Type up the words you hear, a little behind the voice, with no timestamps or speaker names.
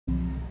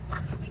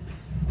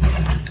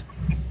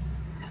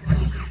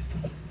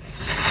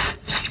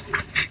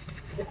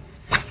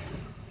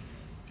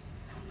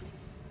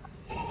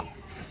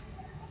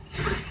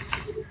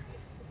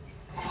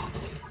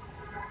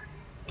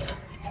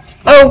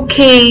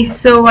Okay,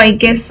 so I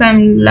guess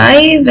I'm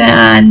live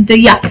and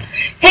yeah.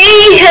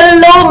 Hey,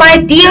 hello my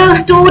dear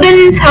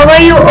students. How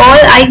are you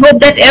all? I hope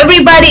that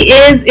everybody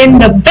is in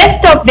the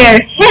best of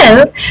their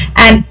health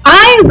and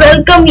I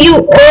welcome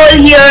you all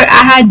here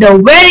at the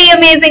very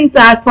amazing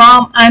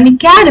platform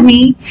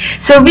Unacademy.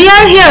 So we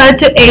are here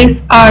to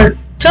ace our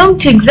term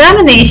 2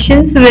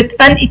 examinations with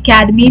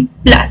Unacademy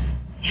Plus.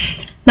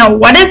 Now,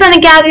 what is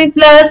Unacademy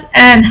Plus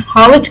and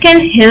how it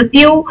can help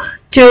you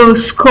to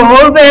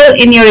score well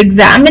in your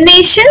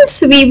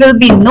examinations, we will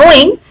be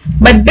knowing.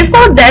 But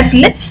before that,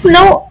 let's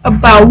know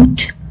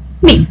about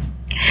me.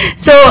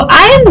 So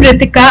I am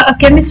Ritika, a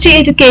chemistry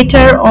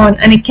educator on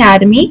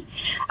Unacademy.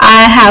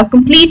 I have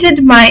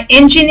completed my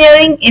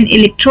engineering in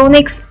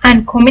electronics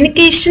and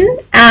communication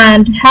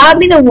and have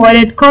been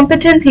awarded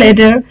competent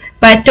leader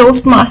by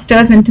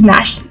Toastmasters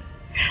International.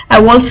 I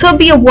will also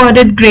be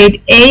awarded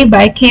grade A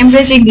by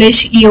Cambridge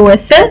English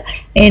ESOL,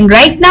 and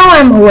right now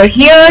I'm over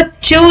here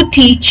to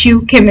teach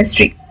you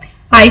chemistry.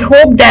 I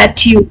hope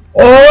that you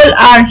all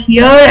are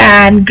here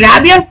and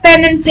grab your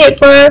pen and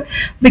paper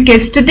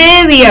because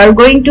today we are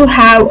going to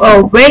have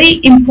a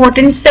very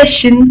important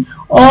session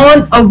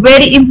on a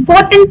very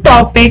important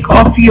topic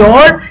of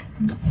your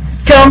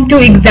term 2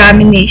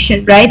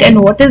 examination, right? And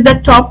what is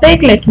that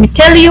topic? Let me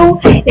tell you,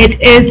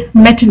 it is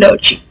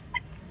metallurgy.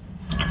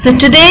 So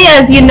today,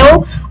 as you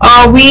know,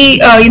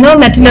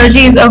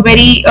 metallurgy is a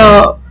very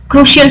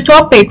crucial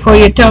topic for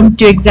your term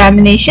 2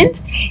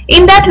 examinations.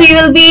 In that, we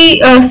will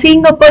be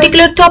seeing a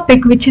particular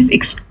topic which is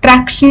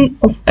extraction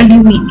of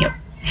aluminium.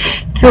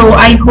 So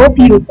I hope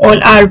you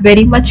all are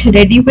very much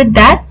ready with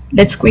that.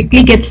 Let's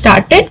quickly get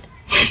started.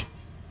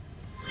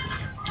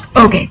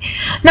 Okay,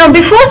 now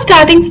before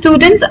starting,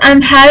 students, I'm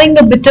having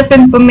a bit of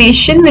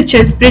information which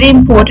is pretty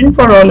important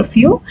for all of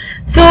you.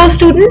 So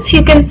students,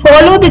 you can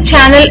follow the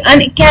channel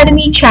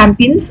Unacademy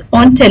Champions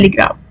on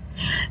Telegram.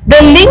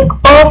 The link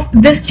of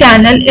this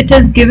channel, it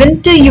is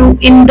given to you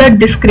in the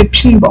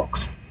description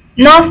box.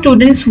 Now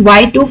students,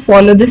 why to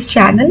follow this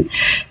channel?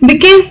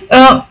 Because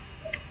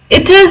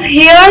it is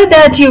here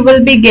that you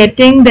will be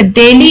getting the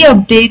daily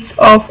updates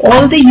of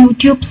all the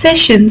YouTube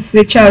sessions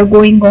which are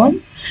going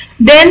on.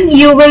 Then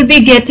you will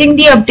be getting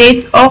the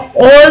updates of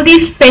all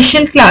these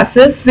special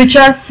classes which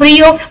are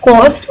free of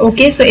cost.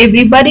 Okay, so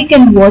everybody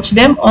can watch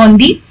them on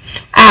the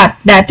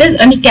app, that is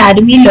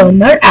Unacademy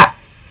Learner app.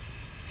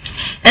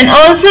 And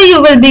also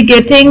you will be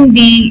getting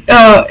the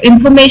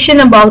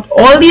information about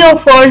all the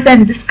offers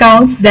and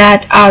discounts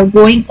that are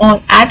going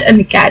on at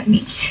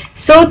Unacademy.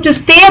 So to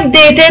stay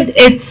updated,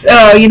 it's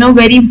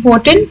very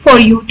important for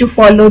you to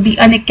follow the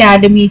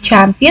Unacademy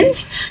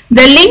Champions.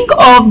 The link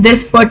of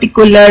this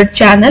particular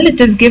channel, it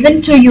is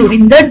given to you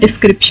in the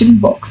description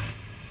box.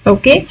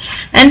 Okay,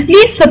 and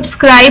please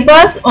subscribe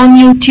us on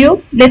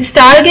YouTube. Let's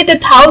target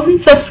 1,000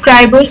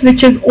 subscribers,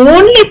 which is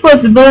only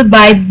possible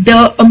by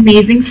the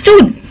amazing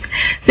students.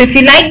 So if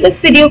you like this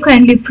video,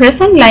 kindly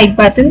press on like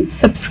button,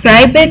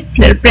 subscribe it,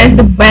 press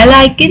the bell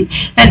icon,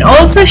 and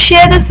also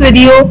share this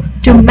video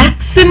to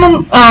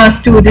maximum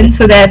students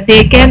so that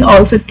they can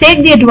also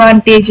take the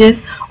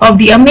advantages of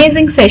the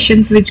amazing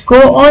sessions which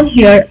go on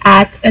here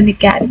at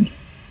Unacademy.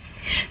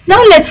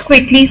 Now let's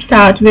quickly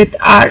start with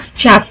our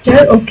chapter.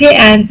 Okay,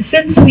 and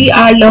since we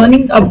are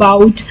learning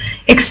about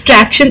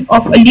extraction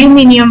of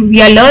aluminium,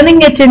 we are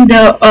learning it in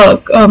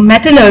the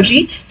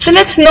metallurgy. So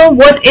let's know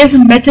what is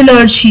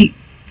metallurgy.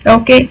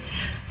 Okay,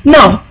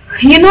 now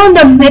you know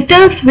the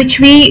metals which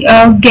we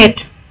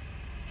get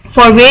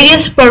for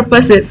various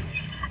purposes,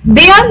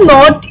 they are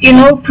not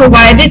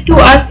provided to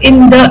us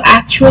in the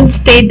actual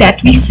state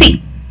that we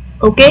see.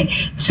 Okay,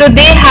 so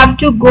they have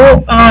to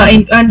go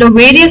under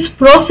various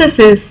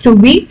processes to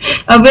be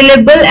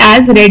available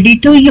as ready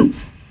to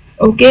use.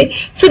 Okay,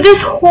 so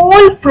this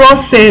whole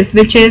process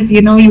which is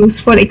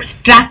used for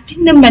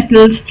extracting the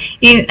metals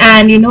and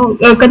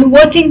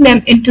converting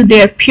them into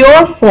their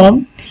pure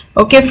form,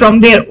 okay,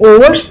 from their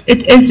ores,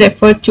 it is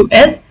referred to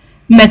as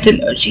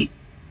metallurgy.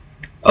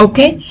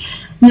 Okay,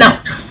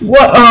 now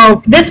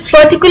this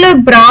particular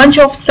branch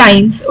of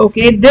science,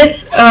 okay,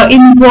 this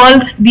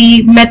involves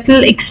the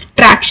metal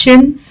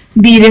extraction,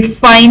 the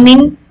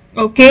refining,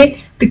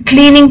 okay, the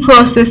cleaning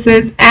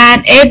processes,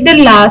 and at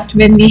the last,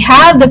 when we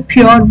have the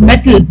pure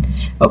metal,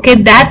 okay,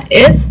 that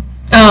is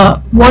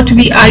what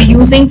we are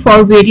using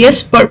for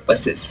various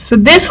purposes. So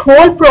this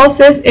whole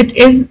process, it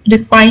is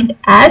defined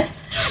as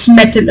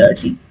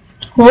metallurgy.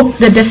 Hope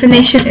the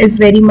definition is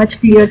very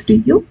much clear to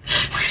you.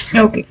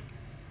 Okay,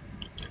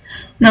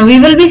 now we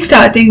will be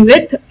starting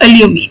with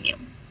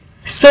aluminium.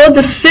 So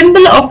the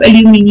symbol of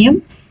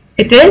aluminium,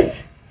 it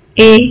is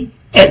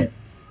Al.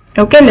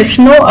 Okay, let's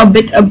know a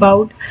bit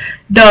about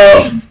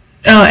the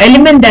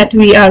element that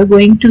we are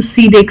going to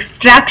see the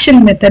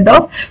extraction method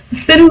of. The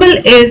symbol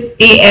is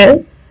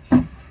Al.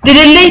 The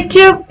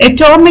relative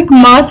atomic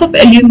mass of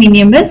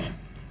aluminium is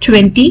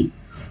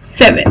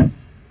 27.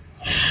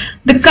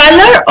 The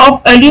color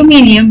of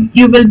aluminium,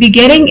 you will be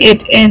getting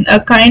it in a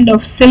kind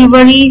of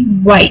silvery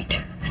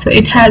white. So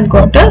it has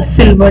got a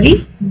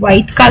silvery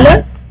white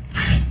color.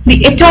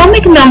 The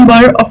atomic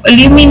number of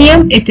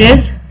aluminium, it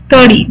is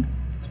 13.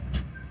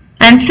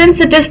 and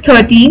since it is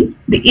 13,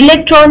 the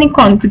electronic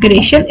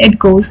configuration, it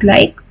goes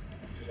like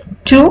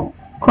 2,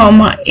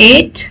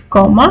 8,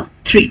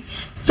 3.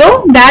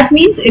 So that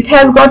means it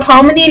has got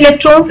how many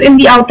electrons in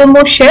the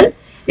outermost shell?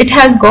 It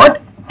has got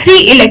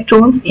 3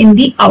 electrons in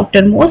the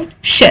outermost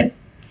shell,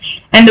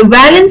 and the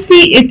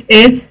valency, it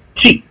is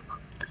 3.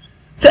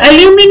 So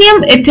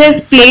aluminium, it is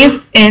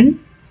placed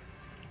in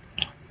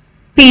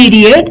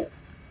period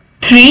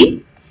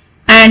 3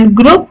 and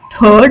group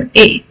 3rd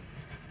A,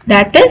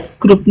 that is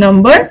group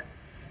number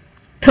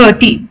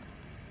 13.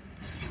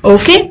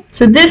 Okay,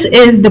 so this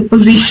is the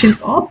position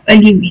of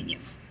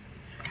aluminium.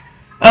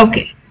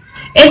 Okay,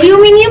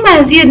 aluminium,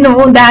 as you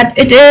know, that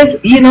it is,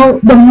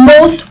 the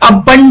most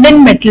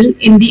abundant metal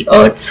in the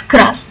Earth's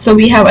crust. So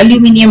we have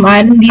aluminium,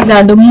 iron. These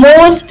are the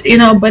most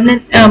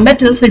abundant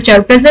metals which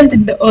are present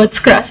in the Earth's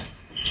crust.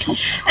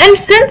 And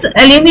since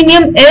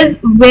aluminium is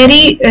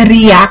very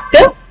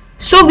reactive,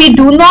 so we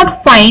do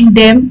not find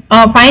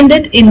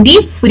it in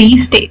the free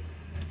state.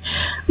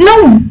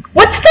 Now,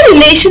 what's the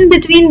relation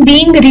between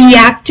being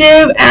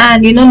reactive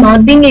and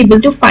not being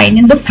able to find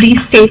in the free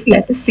state?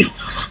 Let us see.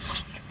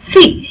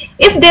 See,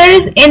 if there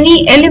is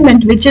any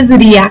element which is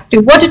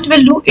reactive, what it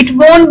will do? It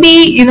won't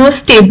be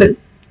stable,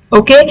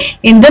 okay,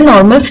 in the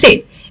normal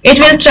state. It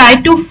will try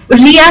to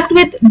react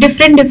with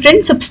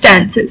different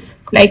substances,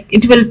 like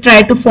it will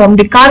try to form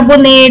the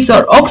carbonates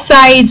or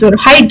oxides or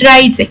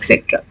hydrides,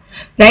 etc.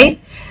 Right?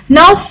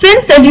 Now,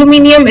 since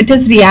aluminium, it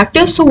is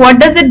reactive, so what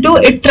does it do?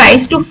 It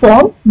tries to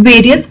form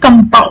various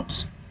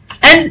compounds,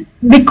 and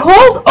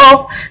because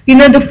of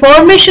the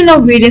formation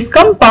of various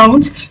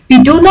compounds,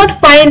 we do not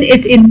find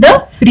it in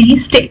the free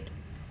state.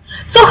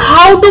 So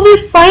how do we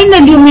find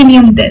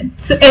aluminium then?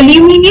 So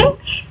aluminium,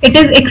 it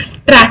is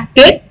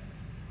extracted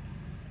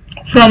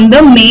from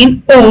the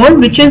main ore,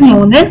 which is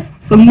known as,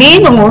 so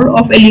main ore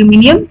of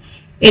aluminium,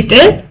 it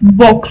is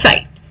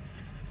bauxite.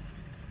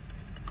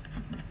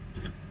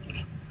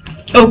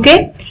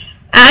 Okay,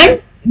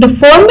 and the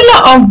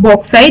formula of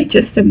bauxite,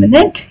 just a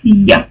minute,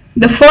 yeah,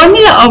 the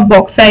formula of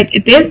bauxite,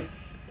 it is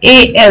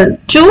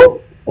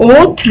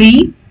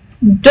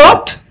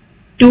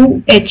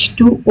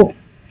Al2O3.2H2O.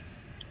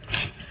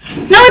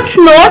 Now, it's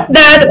not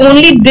that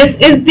only this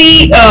is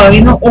the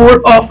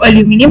ore of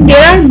aluminium.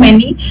 There are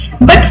many,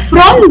 but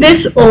from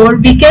this ore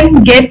we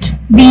can get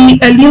the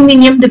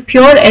aluminium, the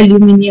pure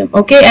aluminium,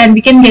 okay, and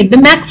we can get the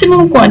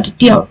maximum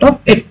quantity out of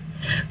it.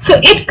 So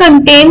it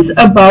contains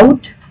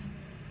about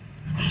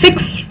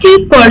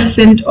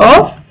 60%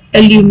 of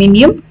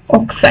aluminium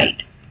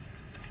oxide.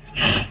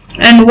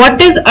 And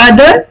what is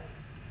other?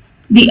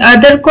 The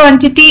other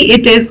quantity,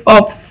 it is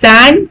of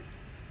sand,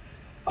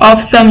 of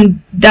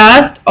some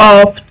dust,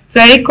 of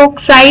ferric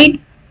oxide,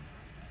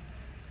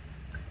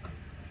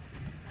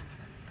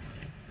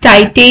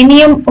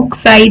 titanium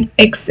oxide,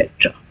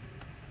 etc.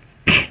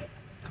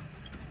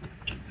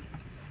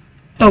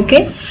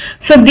 Okay,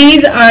 so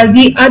these are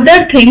the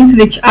other things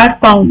which are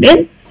found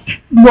in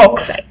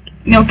bauxite.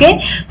 Okay,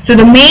 so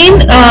the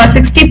main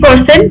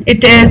 60%,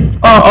 it is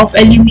of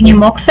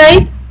aluminium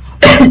oxide.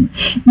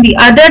 The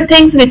other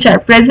things which are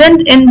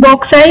present in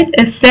bauxite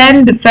is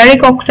sand, the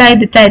ferric oxide,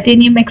 the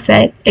titanium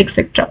oxide,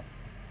 etc.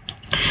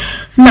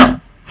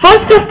 Now,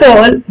 first of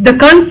all, the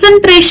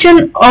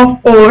concentration of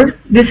ore,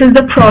 this is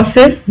the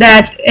process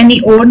that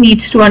any ore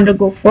needs to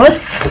undergo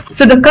first.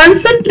 So the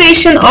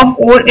concentration of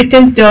ore, it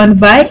is done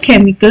by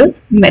chemical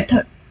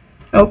method.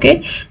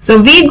 Okay, so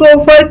we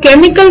go for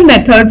chemical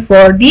method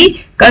for the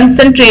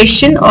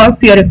concentration or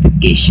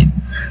purification.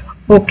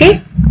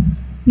 Okay,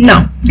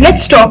 now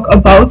let's talk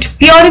about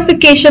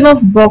purification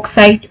of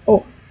bauxite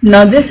ore.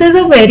 Now this is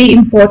a very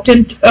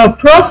important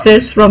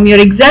process from your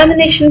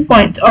examination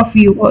point of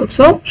view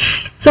also.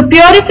 So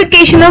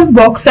purification of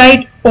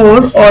bauxite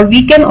ore, or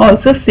we can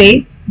also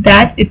say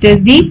that it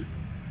is the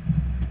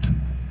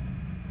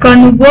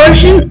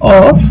conversion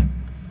of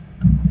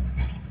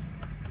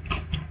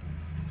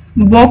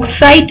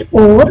bauxite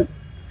ore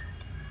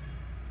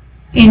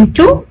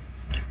into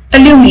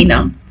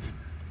alumina.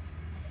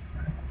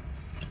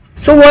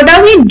 So what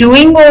are we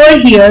doing over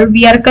here?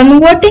 We are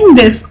converting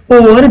this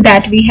ore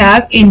that we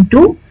have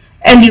into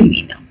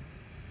alumina.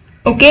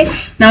 Okay,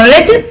 now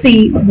let us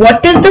see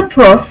what is the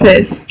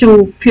process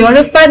to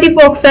purify the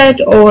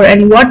bauxite ore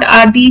and what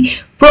are the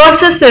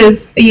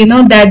processes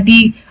that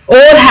the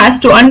ore has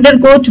to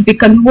undergo to be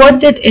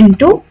converted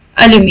into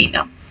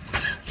alumina.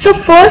 So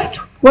first,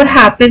 what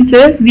happens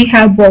is we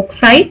have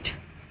bauxite.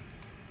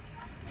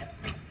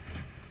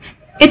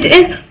 It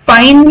is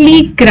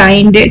finely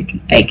grinded,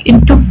 like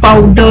into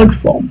powdered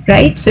form,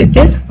 right? So it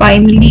is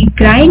finely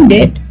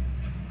grinded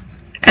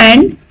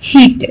and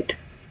heated.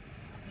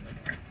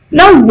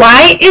 Now,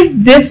 why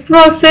is this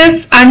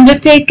process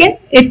undertaken?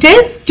 It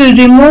is to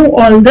remove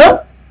all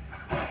the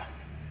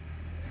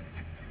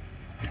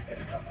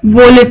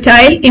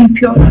volatile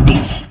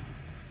impurities,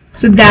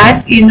 so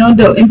that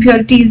the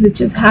impurities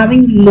which is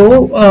having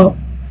low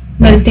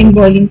melting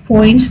boiling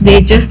points,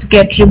 they just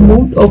get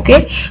removed.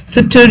 Okay,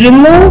 so to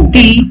remove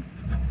the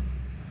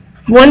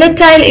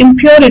volatile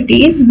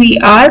impurities, we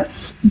are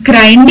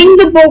grinding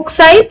the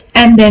bauxite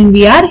and then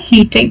we are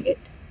heating it.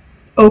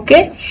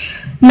 Okay.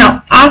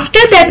 Now after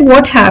that,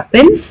 what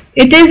happens?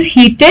 It is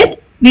heated.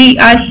 We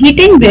are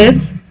heating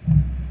this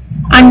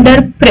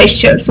under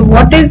pressure. So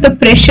what is the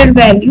pressure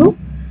value?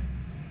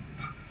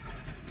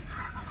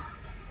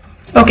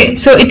 Okay,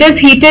 so it is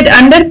heated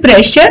under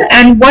pressure,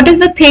 and what is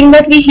the thing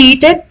that we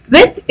heat it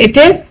with? It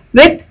is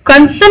with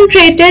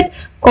concentrated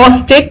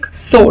caustic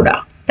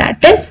soda,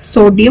 that is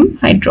sodium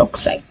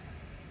hydroxide.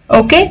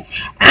 Okay,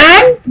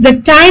 and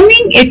the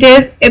timing, it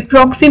is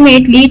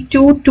approximately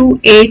 2 to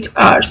 8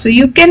 hours. So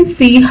you can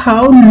see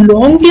how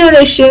long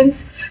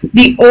durations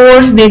the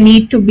ores, they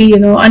need to be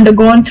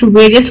undergone through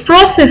various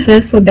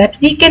processes so that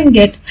we can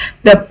get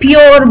the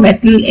pure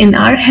metal in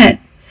our hand.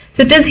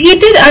 So it is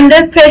heated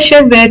under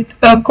pressure with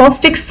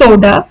caustic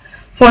soda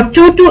for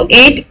 2 to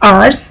 8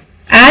 hours,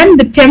 and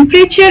the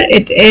temperature,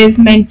 it is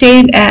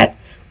maintained at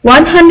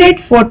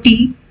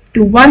 140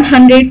 to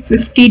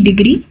 150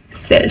 degrees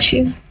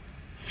Celsius.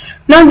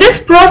 Now this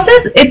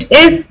process, it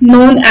is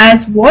known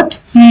as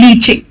what?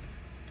 Leaching.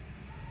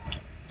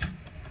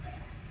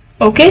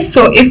 Okay,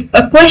 so if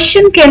a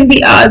question can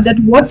be asked that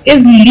what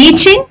is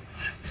leaching,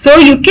 so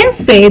you can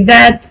say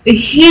that the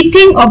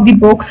heating of the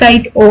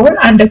bauxite ore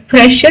under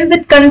pressure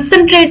with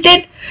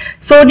concentrated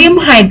sodium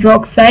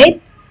hydroxide,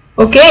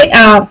 okay,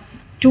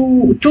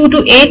 2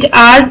 to 8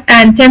 hours,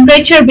 and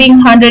temperature being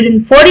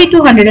 140 to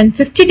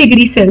 150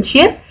 degrees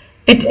Celsius,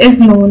 it is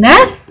known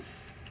as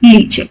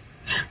leaching.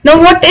 Now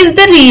what is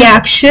the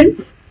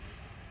reaction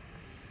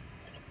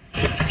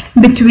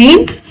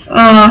between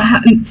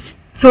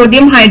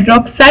sodium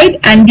hydroxide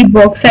and the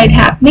bauxite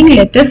happening?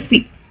 Let us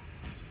see.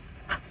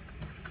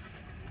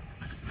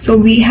 So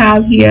we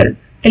have here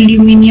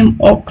aluminium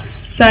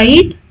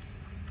oxide.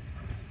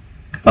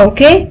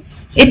 Okay,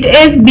 it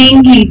is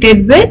being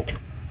heated with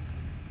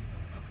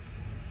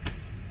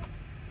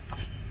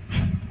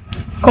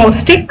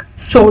caustic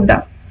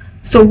soda.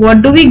 So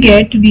what do we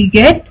get? We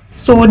get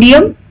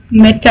sodium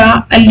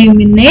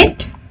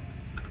metaaluminate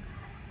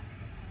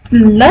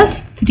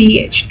plus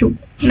 3H2.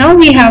 Now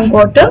we have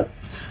got a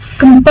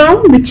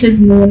compound which is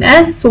known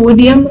as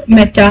sodium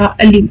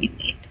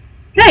metaaluminate.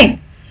 Right.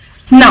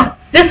 Now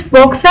this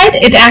bauxite,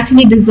 it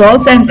actually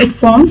dissolves and it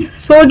forms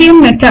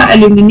sodium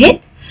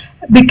metaaluminate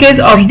because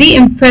of the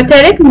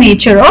amphoteric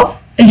nature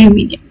of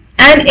aluminium,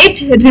 and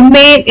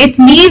it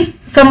leaves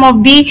some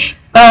of the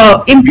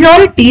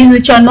impurities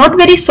which are not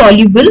very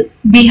soluble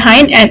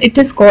behind, and it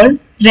is called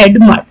red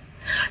mud.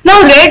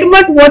 Now red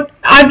mud, what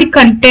are the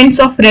contents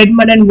of red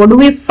mud and what do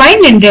we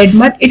find in red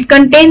mud? It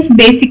contains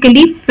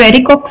basically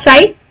ferric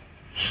oxide,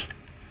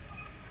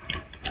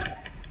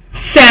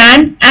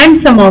 sand, and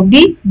some of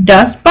the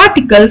dust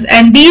particles,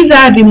 and these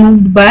are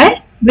removed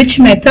by which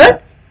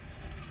method?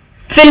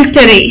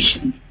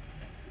 Filtration.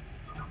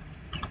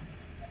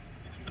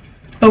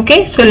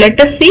 Okay, so let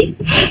us see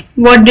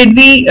what did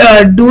we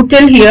do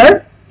till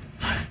here.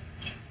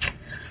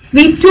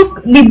 We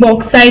took the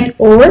bauxite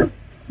ore,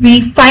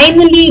 we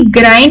finally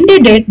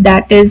grinded it,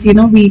 that is,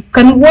 we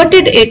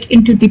converted it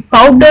into the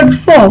powdered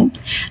form,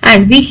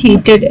 and we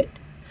heated it.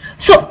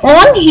 So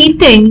on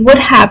heating, what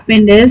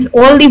happened is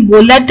all the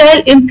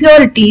volatile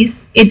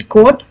impurities, it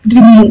got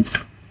removed.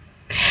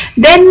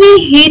 Then we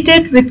heat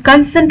it with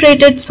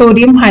concentrated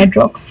sodium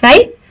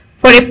hydroxide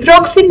for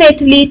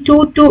approximately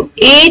 2 to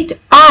 8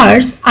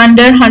 hours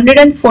under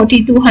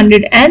 140 to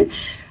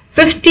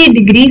 150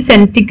 degrees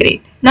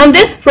centigrade. Now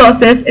this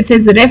process, it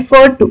is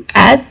referred to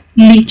as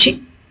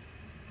leaching.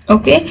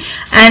 Okay,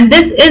 and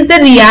this is the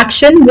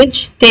reaction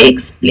which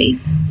takes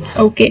place.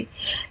 Okay,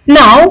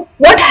 now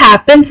what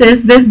happens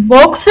is this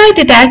bauxite,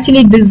 it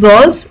actually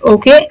dissolves,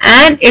 okay,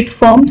 and it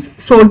forms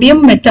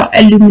sodium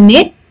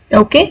metaaluminate.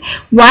 Okay,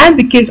 why?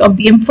 Because of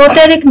the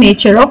amphoteric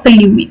nature of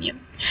aluminium,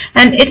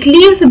 and it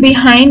leaves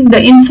behind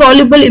the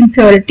insoluble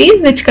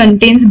impurities which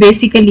contains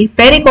basically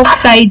ferric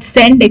oxide,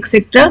 sand,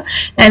 etc.,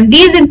 and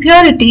these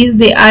impurities,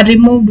 they are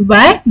removed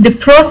by the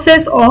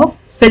process of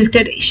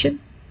filtration.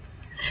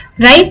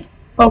 Right?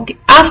 Okay,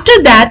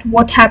 after that,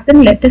 what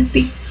happened? Let us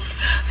see.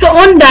 So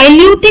on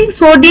diluting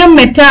sodium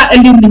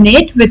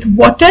metaaluminate with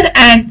water,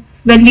 and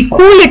when we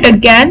cool it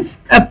again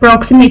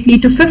approximately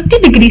to 50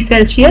 degrees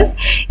Celsius,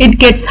 it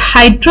gets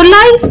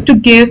hydrolyzed to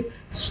give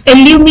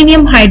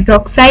aluminium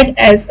hydroxide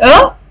as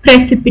a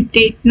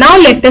precipitate. Now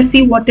let us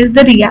see what is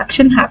the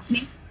reaction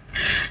happening.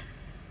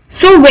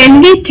 So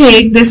when we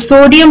take the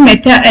sodium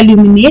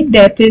metaaluminate,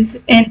 that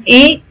is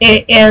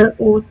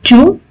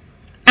NaAlO2,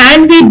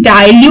 and we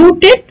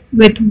dilute it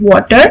with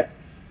water,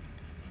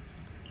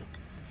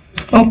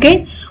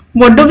 okay,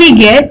 what do we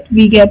get?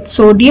 We get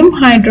sodium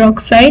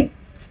hydroxide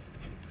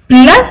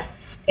plus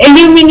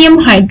aluminium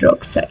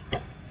hydroxide,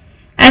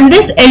 and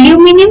this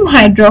aluminium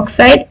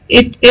hydroxide,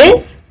 it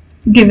is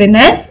given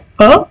as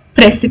a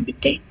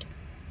precipitate.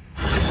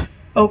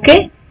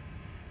 Okay,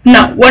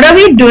 now what are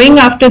we doing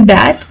after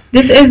that?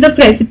 This is the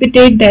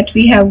precipitate that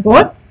we have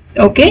got.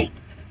 Okay,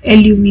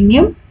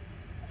 aluminium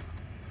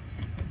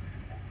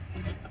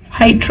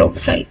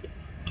hydroxide.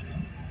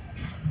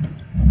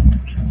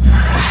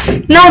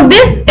 Now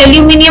this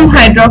aluminium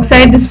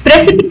hydroxide, this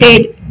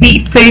precipitate, we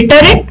filter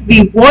it,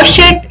 we wash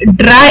it,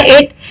 dry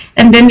it,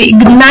 and then we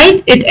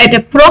ignite it at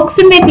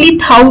approximately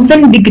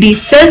 1000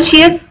 degrees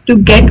Celsius to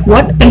get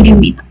what?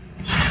 Alumina.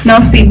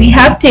 Now see, we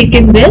have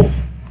taken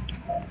this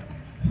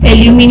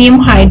aluminium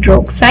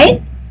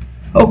hydroxide.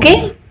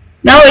 Okay,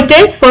 now it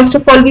is, first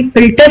of all we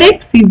filter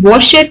it, we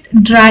wash it,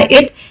 dry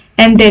it,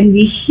 and then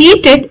we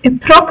heat it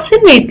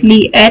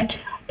approximately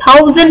at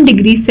 1000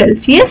 degrees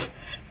Celsius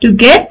to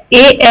get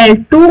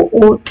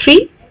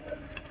Al2O3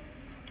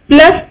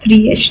 plus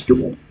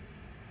 3H2O.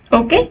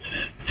 Okay,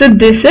 so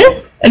this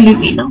is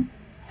alumina.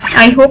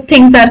 I hope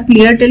things are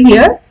clear till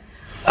here.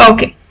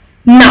 Okay,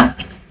 now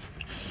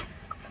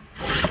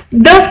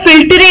the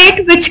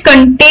filtrate which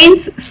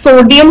contains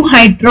sodium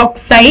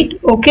hydroxide.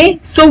 Okay,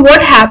 so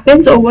what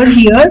happens over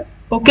here?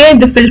 Okay,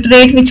 the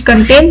filtrate which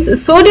contains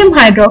sodium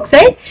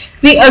hydroxide,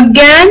 we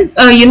again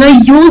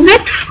use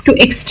it to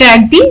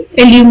extract the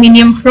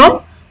aluminium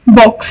from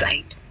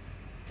bauxite.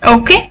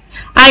 Okay,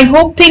 I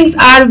hope things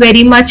are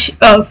very much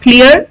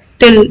clear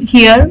till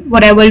here,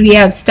 whatever we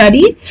have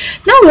studied.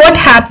 Now what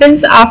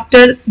happens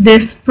after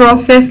this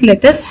process?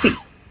 Let us see.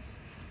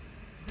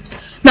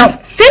 Now,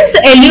 since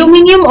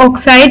aluminium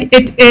oxide,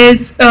 it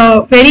is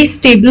a very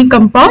stable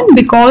compound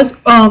because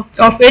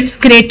of its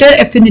greater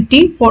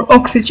affinity for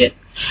oxygen.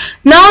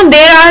 Now,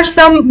 there are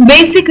some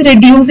basic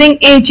reducing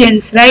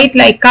agents, right,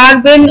 like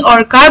carbon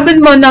or carbon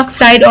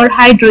monoxide or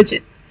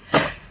hydrogen.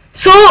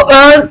 So,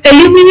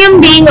 aluminium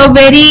being a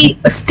very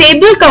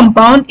stable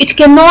compound, it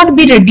cannot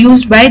be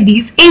reduced by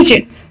these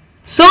agents.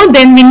 So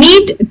then we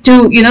need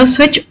to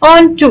switch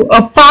on to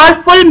a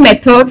powerful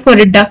method for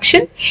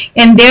reduction,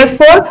 and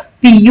therefore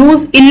we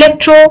use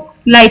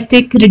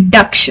electrolytic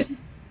reduction.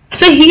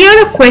 So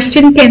here a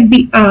question can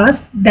be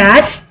asked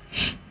that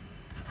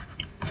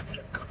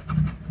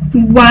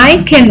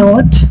why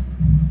cannot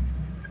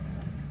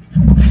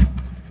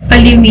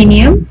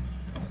aluminium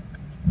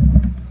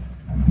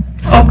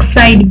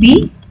oxide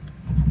be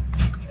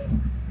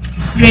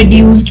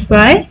reduced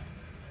by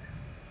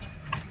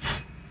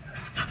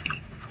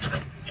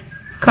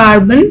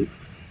carbon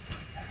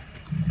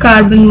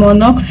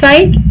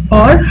monoxide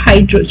or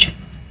hydrogen?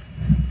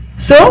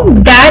 So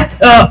that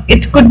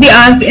it could be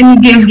asked in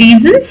give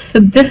reasons. So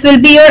this will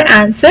be your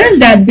answer,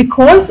 that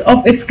because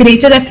of its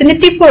greater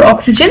affinity for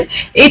oxygen,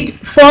 it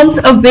forms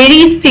a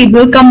very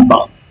stable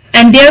compound,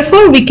 and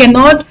therefore we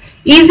cannot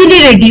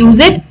easily reduce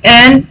it,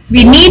 and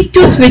we need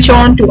to switch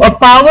on to a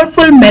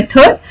powerful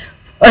method,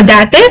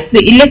 that is the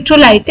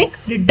electrolytic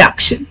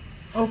reduction.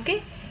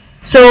 Okay.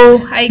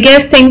 So I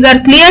guess things are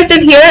clear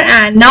till here,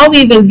 and now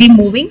we will be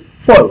moving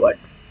forward.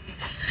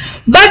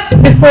 But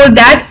before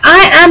that,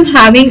 I am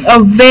having a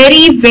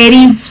very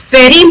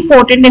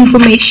important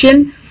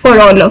information for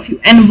all of you.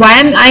 And why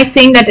am I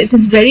saying that it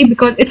is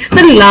because it's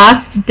the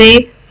last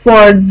day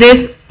for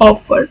this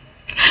offer.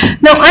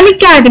 Now,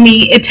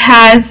 Unacademy, it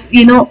has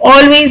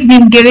always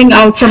been giving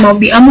out some of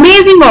the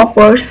amazing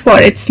offers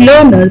for its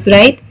learners,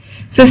 right?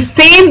 So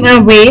same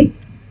way,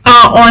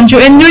 on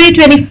January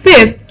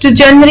 25th to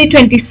January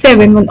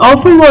 27th, one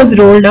offer was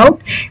rolled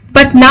out,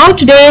 but now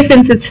today,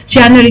 since it's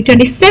January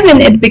 27th,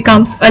 it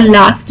becomes a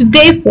last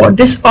day for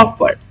this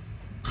offer.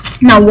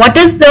 Now, what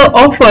is the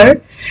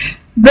offer?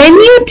 When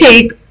you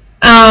take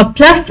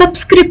plus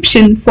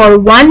subscription for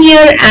 1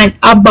 year and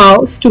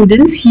above,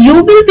 students,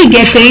 you will be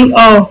getting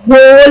a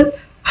whole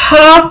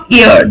half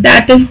year,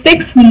 that is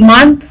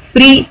 6-month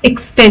free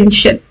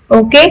extension.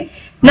 Okay.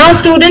 Now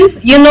students,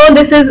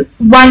 this is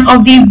one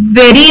of the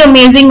very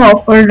amazing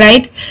offer,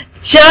 right?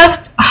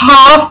 Just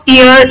half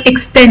year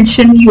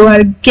extension you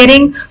are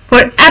getting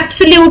for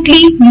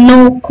absolutely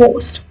no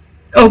cost.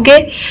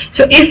 Okay,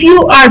 so if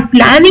you are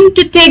planning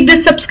to take the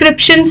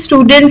subscription,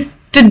 students,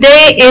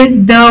 today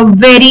is the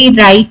very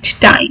right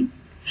time.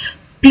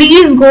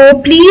 Please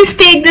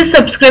take this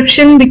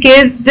subscription,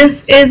 because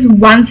this is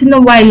once in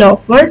a while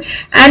offer,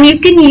 and you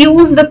can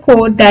use the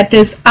code, that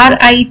is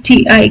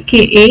RITIKA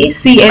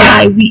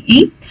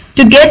CLIVE,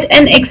 to get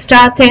an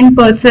extra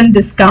 10%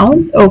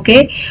 discount.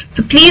 Okay,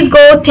 so please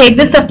go take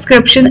the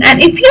subscription,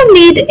 and if you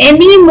need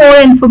any more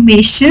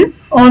information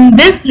on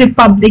this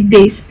Republic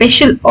Day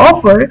special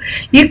offer,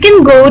 you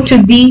can go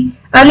to the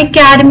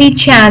Unacademy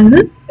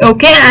channel.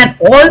 Okay, and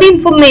all the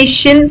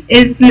information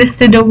is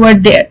listed over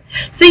there.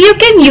 So you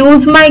can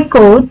use my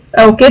code,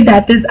 okay,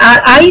 that is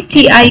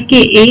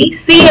RITIKA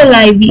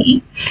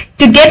CLIVE,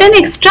 to get an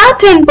extra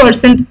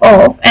 10%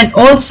 off and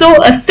also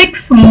a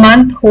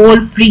 6-month whole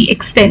free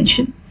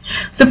extension.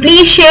 So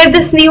please share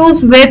this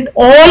news with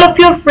all of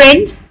your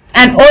friends,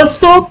 and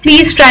also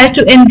please try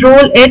to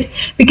enroll it,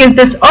 because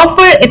this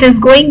offer, it is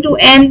going to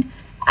end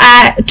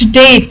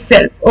today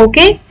itself.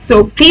 Okay,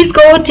 so please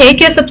go take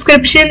your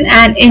subscription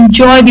and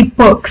enjoy the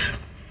perks.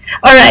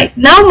 Alright,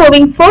 now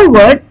moving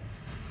forward,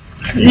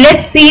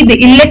 let's see the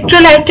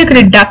electrolytic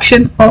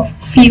reduction of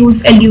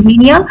fused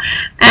alumina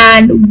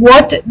and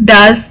what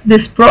does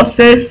this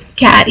process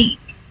carry.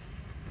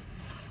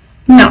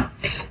 Now,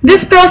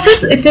 this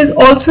process, it is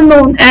also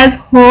known as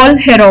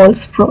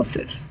Hall-Heroult's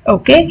process.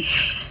 Okay.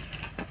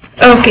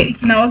 Okay,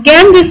 now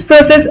again this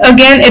process,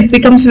 again it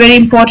becomes very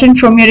important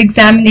from your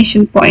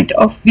examination point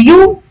of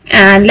view,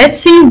 and let's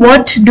see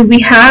what do we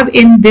have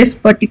in this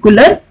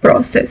particular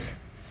process.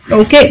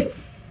 Okay,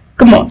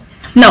 come on.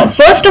 Now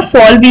first of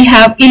all we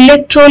have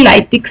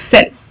electrolytic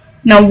cell.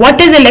 Now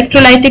what is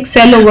electrolytic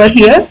cell over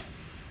here?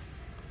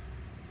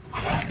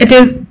 It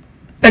is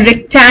a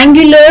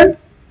rectangular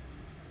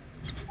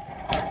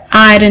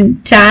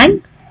iron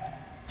tank.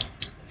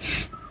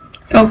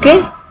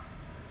 Okay,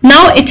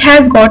 now it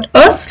has got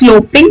a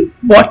sloping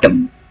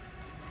bottom.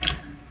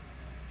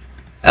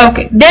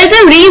 Okay, there's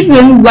a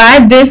reason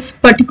why this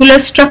particular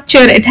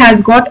structure, it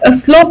has got a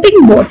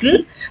sloping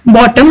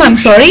bottom, I'm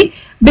sorry,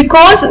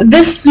 because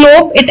this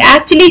slope, it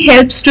actually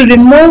helps to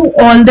remove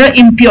all the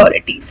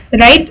impurities,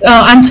 right?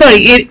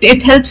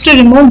 It helps to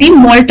remove the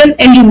molten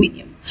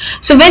aluminium.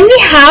 So when we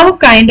have a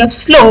kind of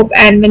slope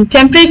and when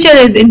temperature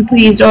is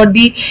increased or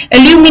the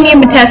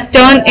aluminium, it has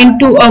turned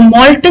into a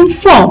molten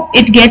form,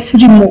 it gets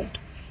removed.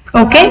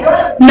 Okay,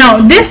 now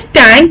this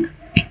tank,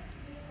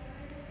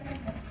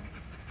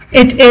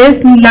 it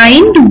is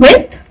lined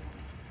with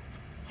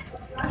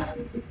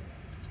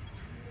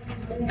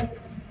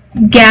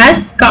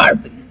gas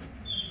carbon.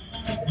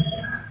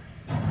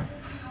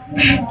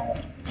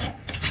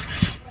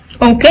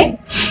 Okay,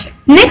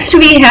 next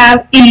we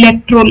have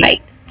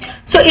electrolyte.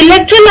 So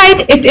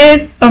electrolyte, it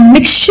is a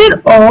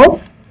mixture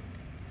of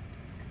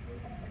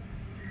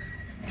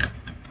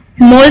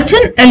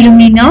molten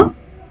alumina,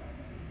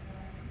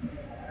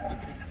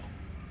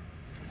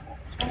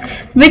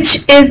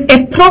 which is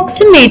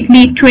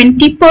approximately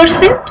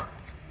 20%.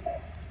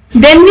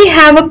 Then we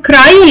have a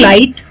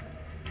cryolite,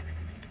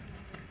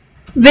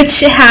 which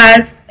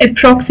has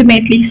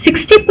approximately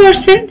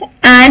 60%,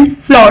 and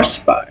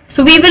fluorspar.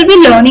 So we will be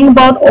learning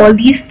about all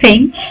these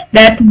things,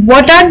 that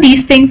what are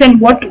these things and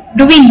what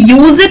do we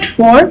use it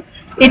for.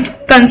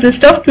 It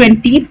consists of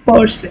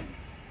 20%.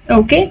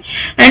 Okay,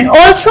 and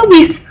also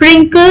we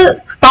sprinkle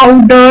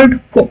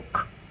powdered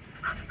coke,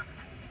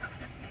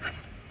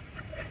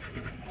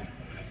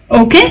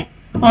 okay,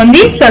 on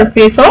the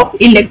surface of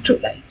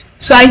electrolyte.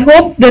 So I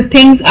hope the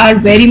things are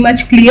very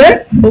much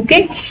clear.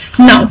 Okay,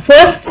 now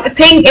first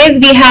thing is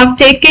we have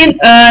taken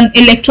an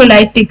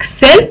electrolytic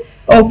cell.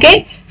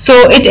 Okay, so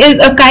it is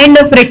a kind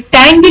of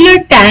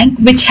rectangular tank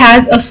which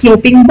has a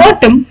sloping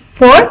bottom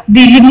for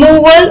the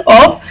removal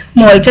of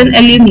molten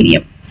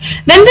aluminium.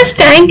 Then this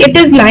tank, it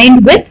is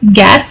lined with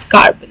gas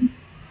carbon,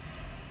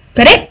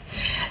 correct?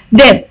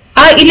 Then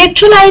our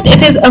electrolyte,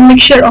 it is a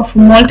mixture of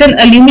molten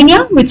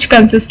alumina, which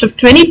consists of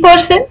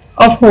 20%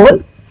 of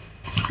whole.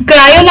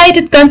 Cryolite,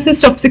 it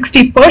consists of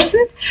 60%,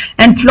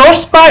 and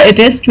fluorspar, it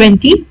is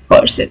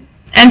 20%.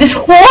 And this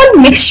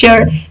whole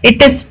mixture,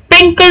 it is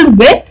sprinkled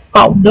with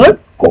powdered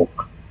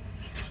coke.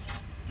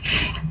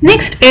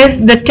 Next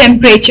is the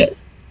temperature.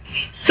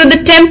 So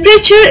the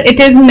temperature, it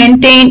is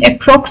maintained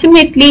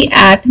approximately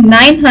at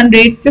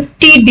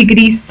 950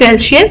 degrees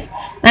Celsius,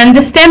 and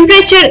this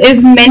temperature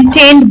is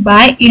maintained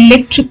by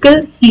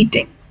electrical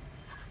heating.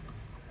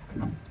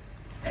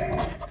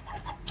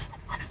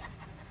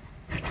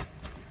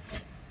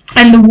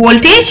 And the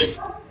voltage,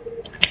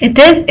 it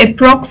is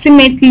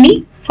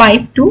approximately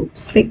 5 to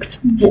 6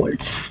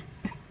 volts.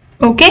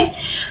 Okay,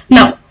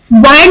 now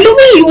why do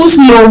we use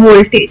low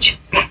voltage?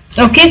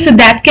 Okay, so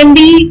that can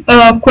be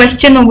a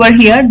question over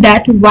here,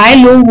 that why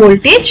low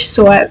voltage.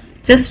 So I'll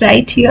just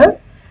write here.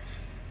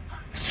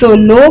 So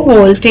low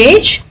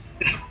voltage,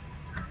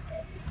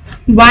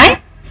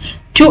 why?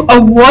 To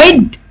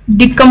avoid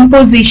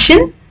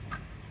decomposition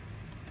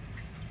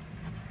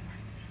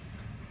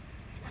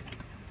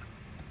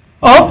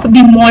of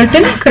the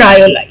molten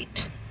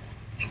cryolite.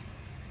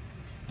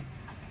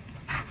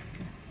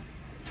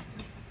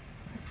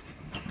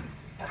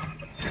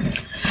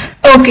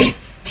 Okay,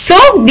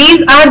 so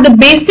these are the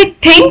basic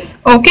things.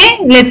 Okay,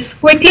 let's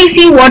quickly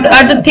see what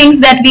are the things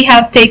that we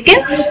have taken.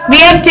 We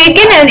have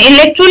taken an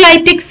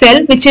electrolytic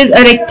cell, which is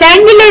a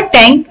rectangular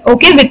tank,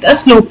 okay, with a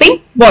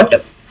sloping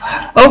bottom.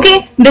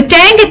 Okay, the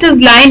tank, it is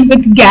lined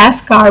with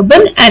gas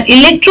carbon, and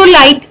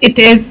electrolyte, it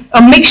is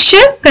a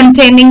mixture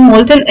containing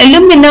molten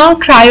alumina,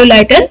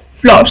 cryolite, and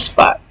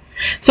fluorspar.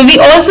 So we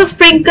also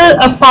sprinkle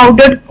a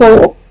powdered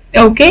coke.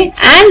 Okay,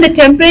 and the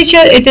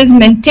temperature, it is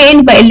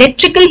maintained by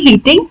electrical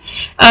heating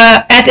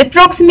at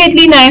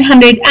approximately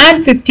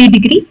 950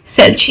 degrees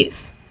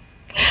Celsius.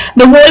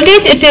 The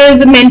voltage, it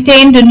is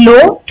maintained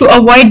low to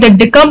avoid the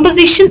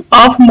decomposition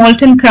of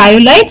molten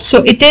cryolite.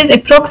 So it is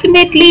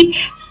approximately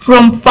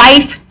from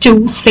 5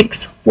 to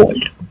 6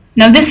 volt.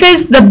 Now this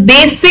is the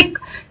basic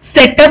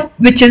setup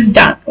which is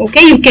done.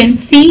 Okay, you can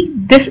see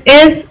this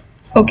is,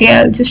 okay,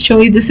 I'll just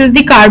show you. This is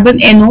the carbon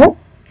NO.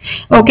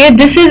 Okay,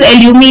 this is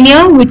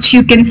aluminium, which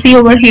you can see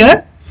over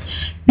here.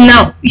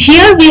 Now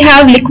here we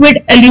have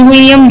liquid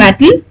aluminium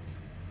metal.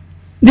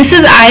 This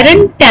is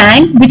iron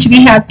tank, which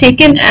we have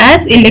taken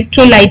as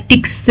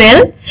electrolytic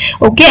cell.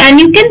 Okay, and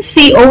you can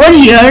see over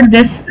here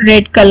this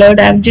red colored,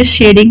 I'm just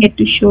shading it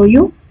to show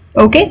you.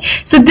 Okay,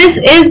 so this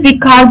is the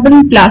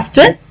carbon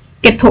plaster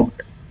cathode.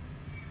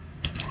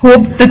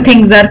 Hope the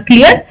things are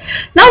clear.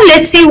 Now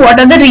let's see what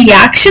are the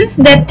reactions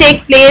that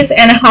take place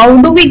and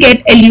how do we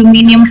get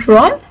aluminium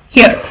from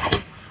here.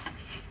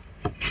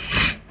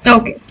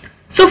 Okay,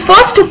 So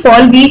first of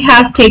all, we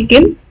have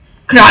taken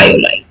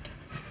cryolite.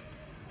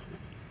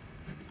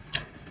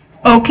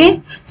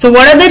 Okay, so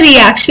what are the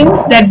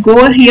reactions that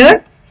go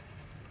here?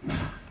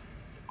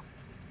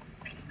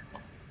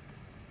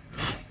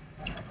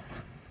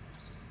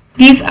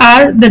 These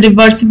are the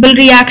reversible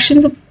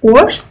reactions, of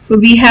course. So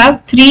we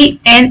have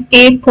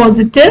 3Na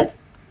positive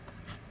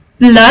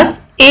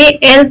plus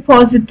Al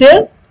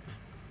positive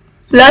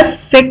plus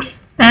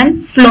 6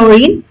 and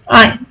fluorine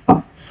ion.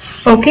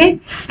 Okay,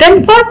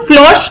 then for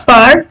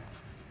fluorspar,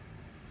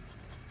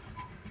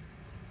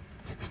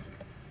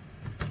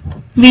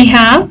 we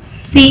have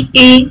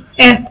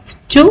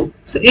CaF2.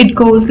 So it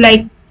goes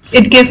like,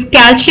 it gives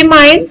calcium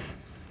ions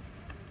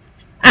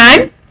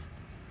and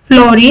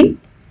fluorine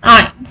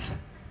ions.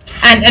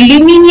 And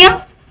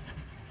aluminium,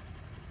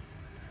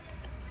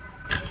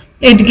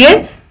 it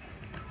gives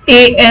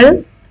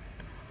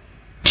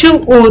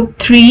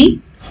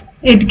Al2O3.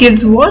 It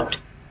gives what?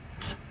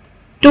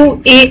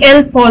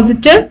 2Al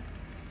positive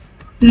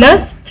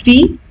plus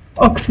 3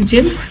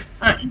 oxygen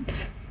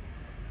ions.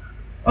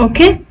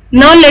 Okay,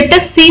 now let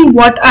us see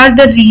what are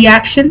the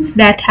reactions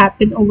that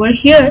happen over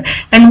here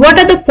and what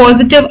are the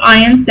positive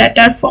ions that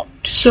are formed.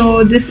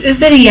 So this is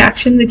the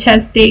reaction which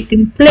has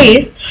taken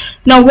place.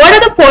 Now what are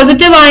the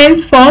positive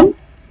ions formed?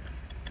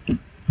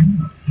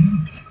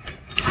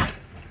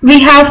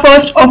 We have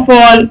first of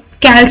all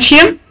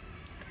calcium,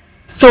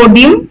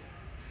 sodium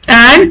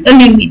and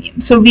aluminium.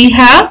 So we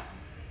have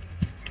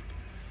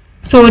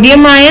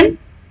sodium ion,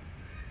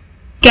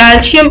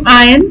 calcium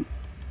ion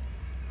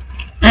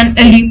and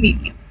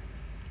aluminium.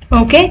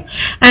 Okay,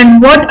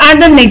 and what are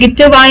the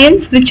negative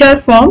ions which are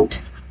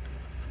formed?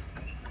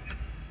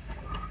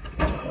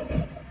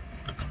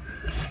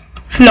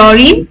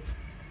 Fluorine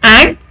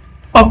and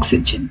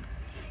oxygen.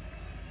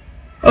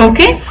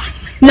 Okay,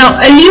 now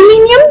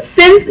aluminium,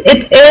 since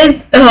it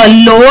is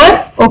lower,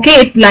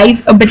 okay, it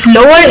lies a bit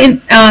lower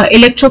in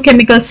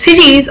electrochemical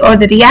series or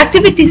the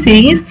reactivity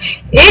series,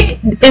 it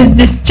is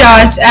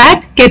discharged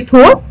at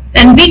cathode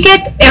and we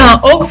get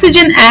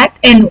oxygen at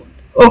anode.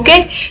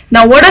 Okay,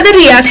 now what are the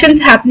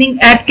reactions happening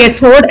at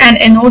cathode and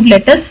anode?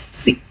 Let us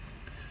see.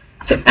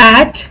 So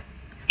at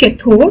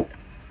cathode,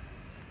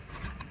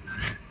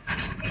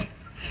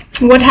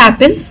 what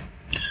happens?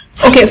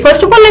 Okay,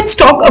 first of all, let's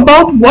talk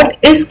about what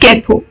is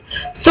cathode.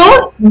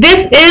 So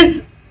this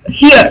is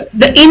here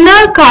the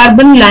inner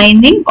carbon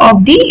lining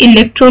of the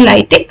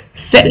electrolytic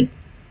cell.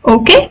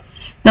 Okay,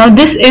 now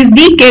this is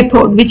the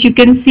cathode which you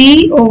can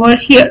see over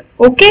here.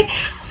 Okay,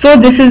 so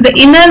this is the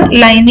inner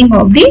lining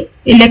of the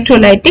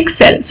electrolytic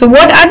cell. So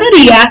what are the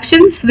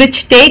reactions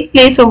which take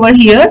place over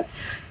here?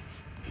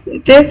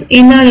 It is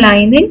inner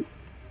lining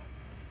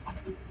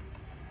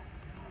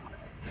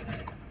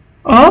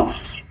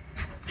of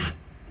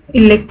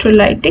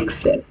electrolytic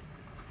cell.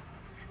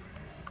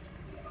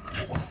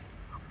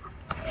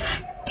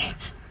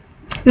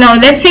 Now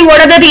let's see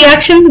what are the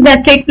reactions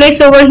that take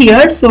place over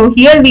here. So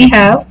here we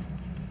have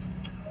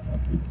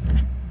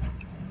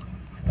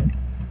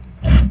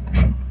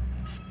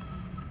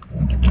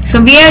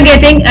we are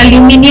getting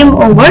aluminium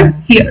over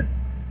here.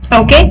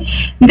 Okay,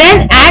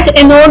 then at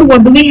anode,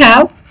 what do we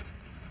have?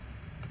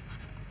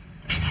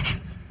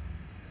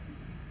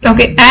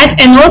 Okay,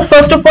 at anode,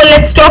 first of all,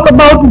 let's talk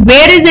about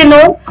where is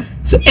anode.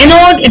 So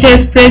anode, it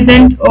is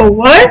present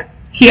over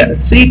here.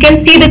 So you can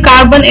see the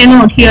carbon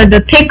anode here,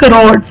 the thick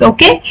rods,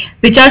 okay,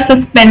 which are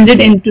suspended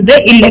into the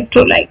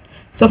electrolyte.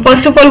 So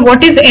first of all,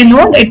 what is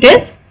anode? It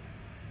is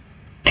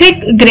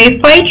thick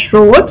graphite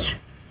rods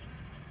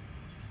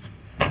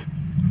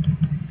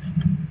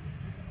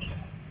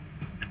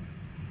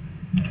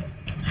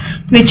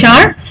which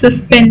are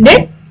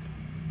suspended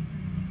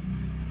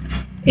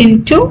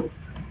into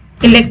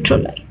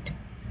electrolyte.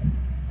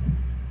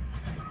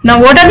 Now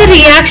what are the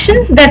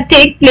reactions that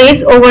take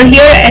place over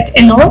here at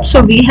anode?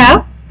 So we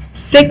have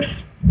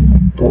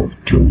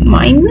 6O2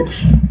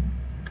 minus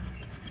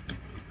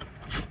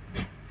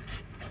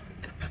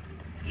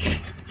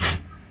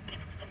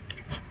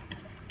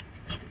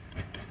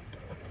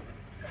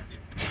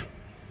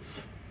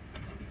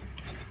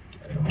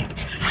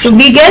so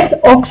we get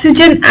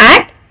oxygen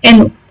at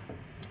anode.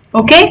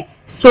 Okay,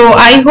 so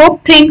I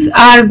hope things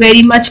are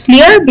very much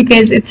clear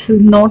because it's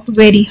not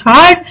very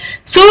hard.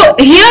 So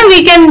here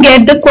we can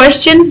get the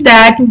questions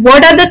that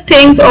what are the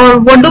things or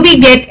what do we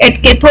get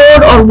at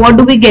cathode or what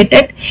do we get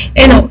at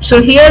anode.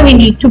 So here we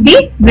need to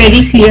be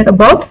very clear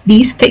about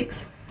these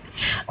things.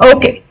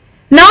 Okay,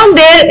 now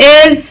there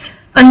is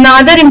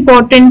another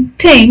important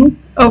thing.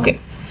 Okay,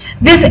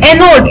 this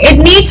anode, it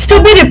needs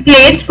to be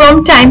replaced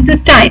from time to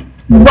time.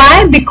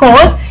 Why?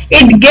 Because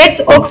it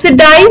gets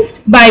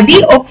oxidized by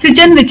the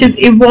oxygen which is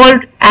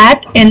evolved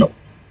at anode.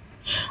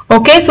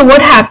 Okay, so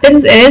what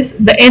happens is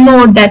the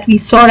anode that we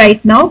saw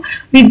right now,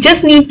 we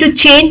just need to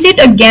change it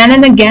again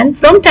and again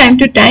from time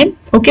to time.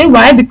 Okay,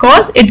 why?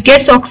 Because it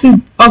gets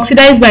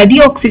oxidized by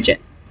the oxygen.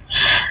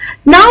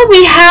 Now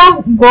we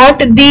have got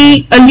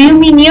the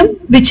aluminium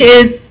which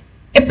is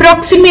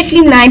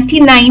approximately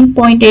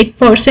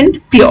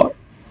 99.8% pure.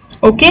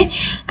 Okay,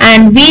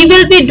 and we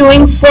will be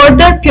doing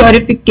further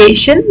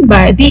purification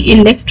by the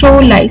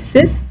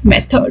electrolysis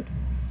method.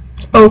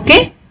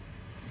 Okay,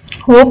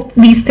 hope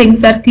these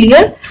things are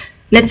clear.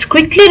 Let's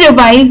quickly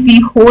revise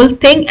the whole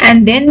thing,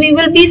 and then we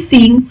will be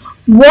seeing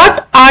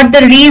what are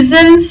the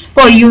reasons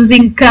for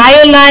using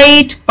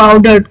cryolite,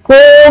 powdered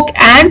coke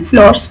and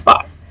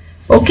fluorspar.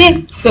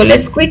 Okay, so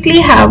let's quickly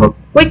have a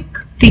quick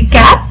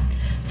recap.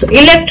 So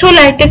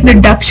electrolytic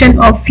reduction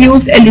of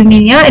fused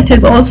alumina, it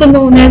is also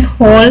known as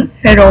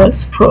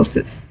Hall-Heroult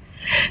process.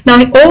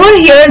 Now over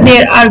here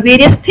there are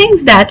various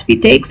things that we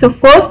take. So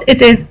first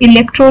it is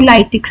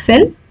electrolytic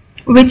cell,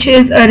 which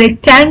is a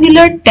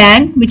rectangular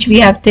tank which we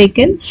have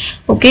taken.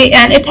 Okay,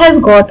 and it has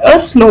got a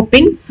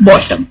sloping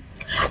bottom.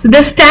 So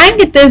this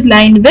tank, it is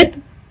lined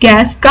with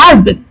gas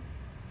carbon.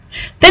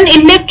 Then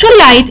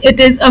electrolyte, it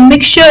is a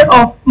mixture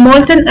of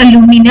molten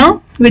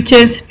alumina, which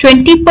is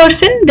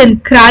 20%, then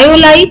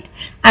cryolite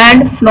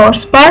and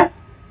fluorspar.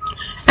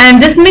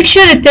 And this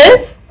mixture, it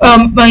is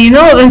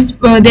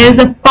there is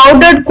a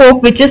powdered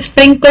coke which is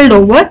sprinkled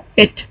over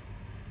it.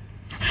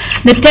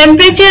 The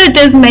temperature, it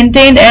is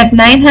maintained at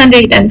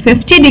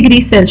 950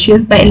 degrees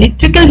Celsius by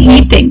electrical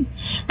heating.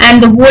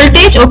 And the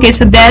voltage, okay,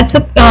 so that's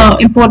a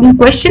important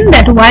question,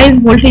 that why is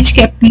voltage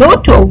kept low?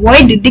 To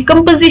avoid the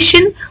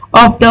decomposition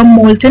of the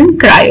molten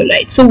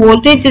cryolite. So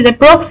voltage is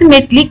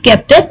approximately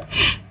kept at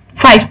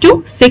 5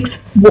 to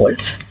 6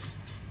 volts.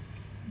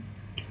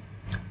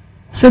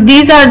 So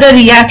these are the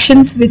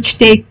reactions which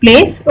take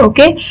place.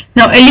 Okay,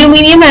 now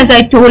aluminium, as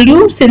I told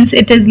you, since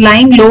it is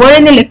lying lower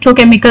in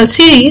electrochemical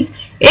series,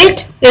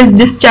 it is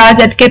discharged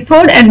at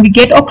cathode and we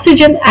get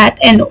oxygen at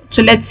anode.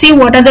 So let's see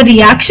what are the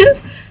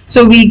reactions.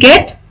 So we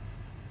get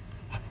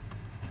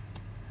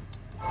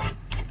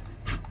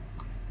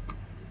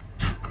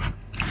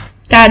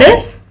that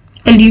is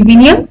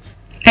aluminium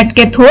at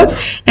cathode,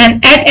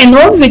 and at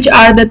anode, which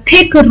are the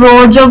thick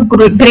rods of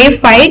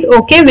graphite,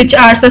 okay, which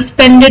are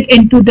suspended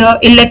into the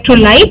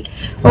electrolyte.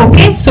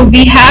 Okay, so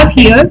we have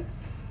here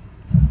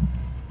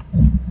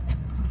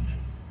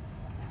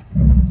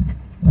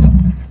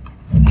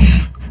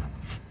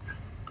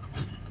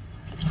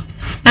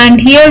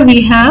and here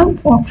we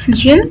have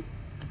oxygen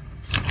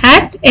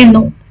at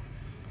anode.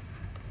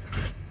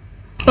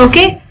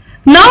 Okay,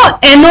 now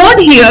anode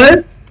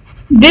here,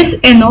 this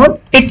anode,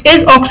 it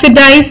is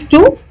oxidized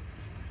to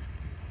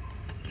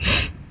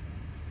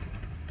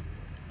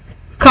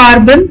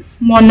carbon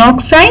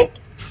monoxide,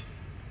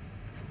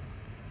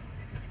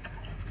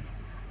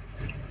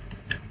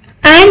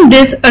 and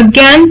this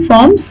again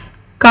forms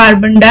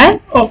carbon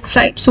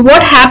dioxide. So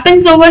what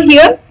happens over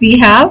here? We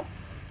have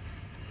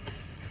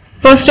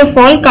first of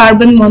all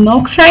carbon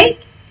monoxide,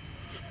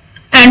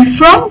 and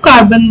from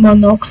carbon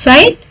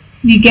monoxide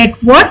we get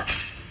what?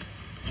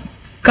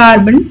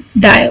 Carbon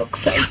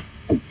dioxide.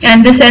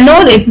 And this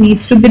anode, it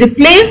needs to be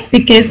replaced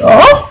because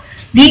of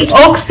the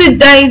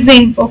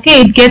oxidizing.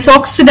 Okay, it gets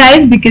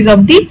oxidized because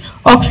of the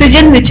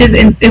oxygen which is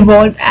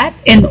evolved at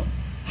anode.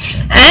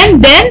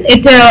 And then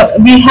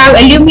we have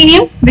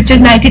aluminium, which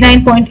is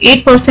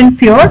 99.8%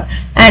 pure,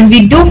 and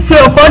we do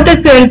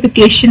further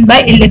purification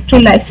by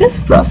electrolysis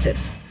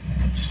process.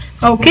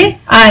 Okay,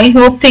 I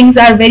hope things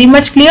are very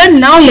much clear.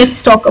 Now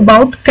let's talk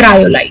about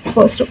cryolite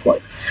first of all.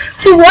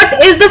 So what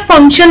is the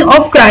function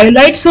of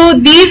cryolite? So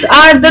these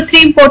are the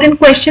three important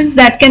questions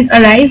that can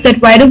arise, that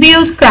why do we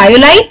use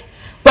cryolite,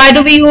 why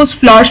do we use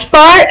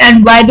fluorspar,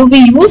 and why do we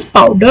use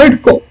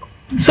powdered coke?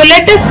 So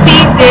let us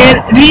see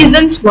their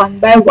reasons one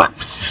by one.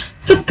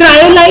 So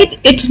cryolite,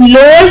 it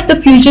lowers the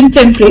fusion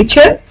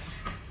temperature.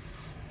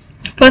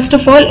 First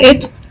of all,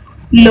 it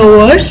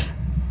lowers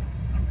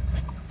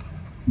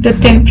the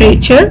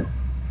temperature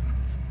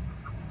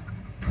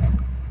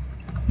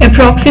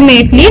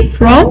approximately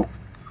from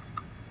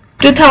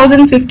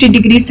 2050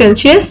 degrees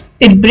Celsius,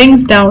 it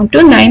brings down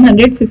to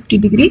 950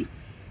 degrees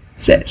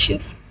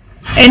Celsius.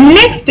 And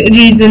next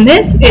reason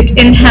is it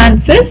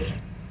enhances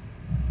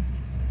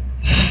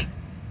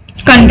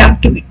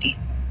conductivity.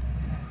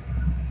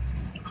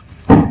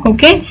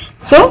 Okay,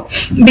 so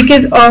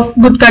because of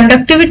good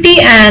conductivity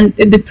and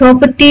the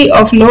property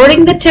of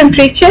lowering the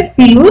temperature,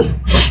 we use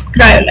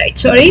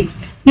cryolite.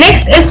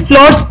 Next is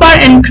fluorspar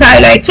and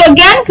cryolite. So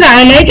again,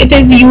 cryolite, it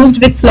is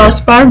used with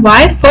fluorspar.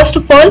 Why? First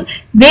of all,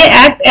 they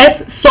act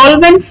as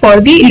solvent for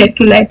the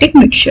electrolytic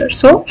mixture.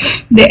 So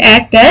they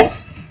act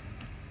as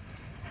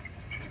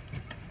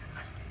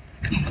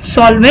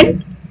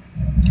solvent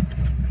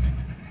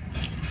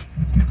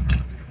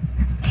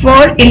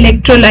for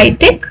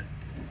electrolytic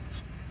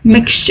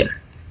mixture.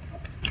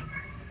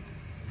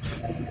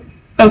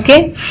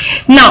 Okay,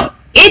 now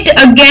it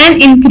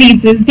again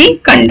increases the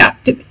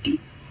conductivity.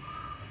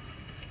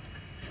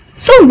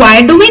 So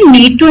why do we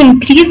need to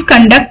increase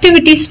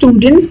conductivity,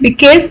 students?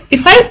 Because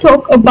if I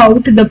talk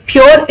about the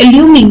pure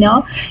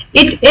alumina,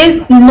 it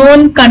is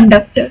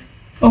non-conductor.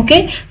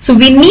 Okay, so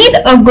we need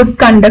a good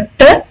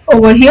conductor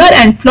over here,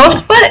 and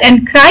fluorspar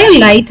and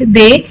cryolite,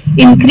 they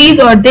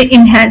increase or they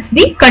enhance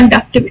the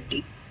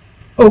conductivity.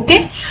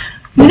 Okay,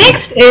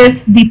 next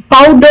is the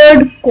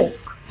powdered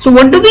coke. So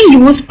what do we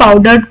use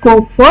powdered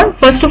coke for?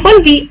 First of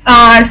all, we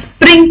are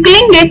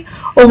sprinkling it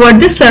over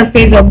the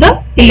surface of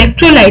the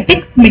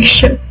electrolytic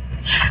mixture.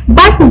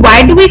 But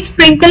why do we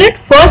sprinkle it?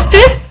 First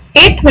is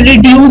it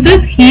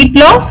reduces heat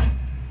loss.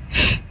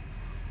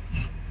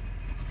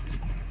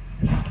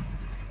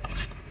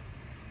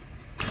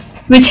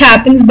 Which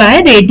happens by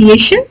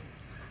radiation,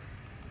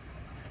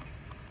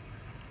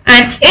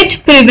 and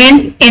it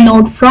prevents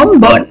anode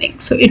from burning.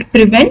 So it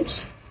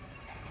prevents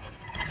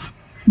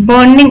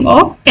burning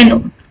of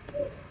anode.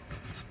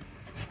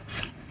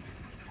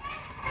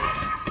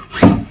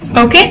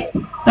 Okay,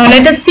 now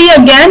let us see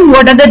again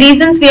what are the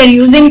reasons we are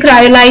using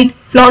cryolite,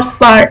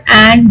 fluorspar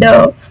and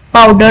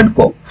powdered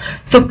coke.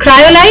 So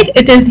cryolite,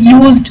 it is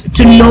used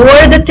to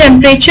lower the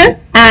temperature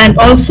and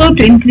also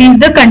to increase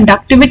the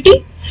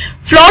conductivity.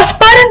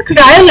 Fluorspar and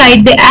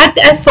cryolite, they act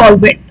as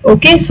solvent.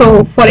 Okay,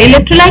 so for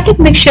electrolytic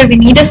mixture we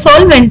need a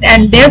solvent,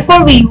 and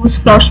therefore we use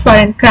fluorspar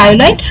and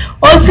cryolite.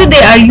 Also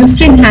they are used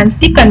to enhance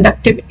the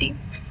conductivity.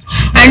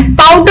 And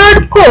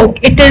powdered coke,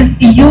 it is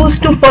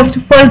used to first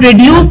of all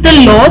reduce the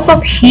loss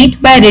of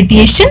heat by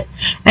radiation,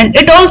 and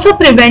it also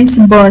prevents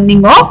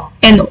burning of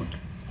anode.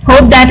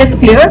 Hope that is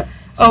clear.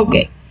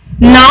 Okay,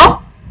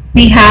 now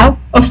we have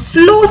a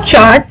flow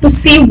chart to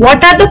see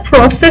what are the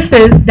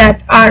processes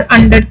that are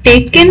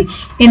undertaken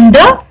in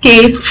the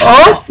case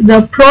of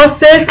the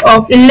process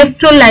of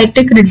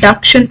electrolytic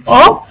reduction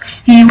of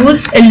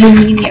fused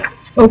aluminium.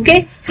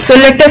 Okay, so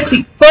let us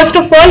see. First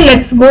of all,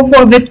 let's go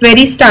for with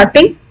very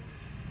starting.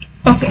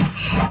 Okay,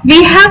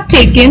 we have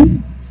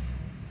taken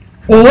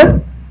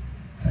ore,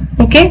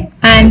 okay,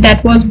 and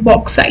that was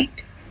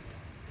bauxite.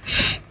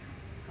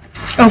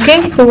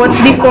 Okay, so what's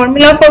the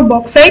formula for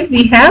bauxite?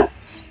 We have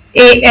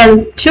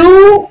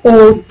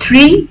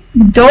Al2O3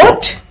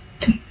 dot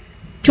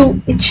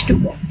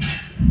 2H2O.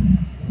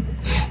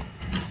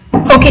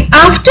 Okay,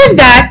 after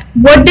that,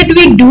 what did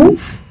we do?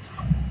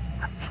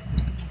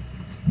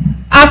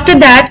 After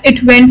that,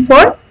 it went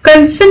for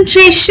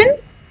concentration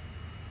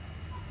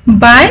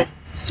by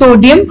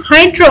sodium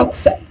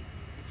hydroxide.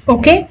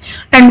 Okay,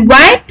 and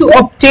why? To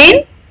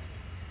obtain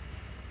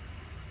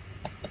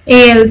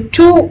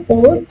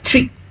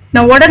Al2O3.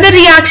 Now what are the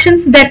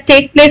reactions that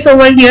take place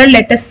over here?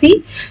 Let us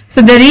see.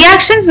 So the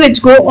reactions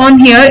which go on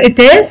here, it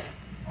is,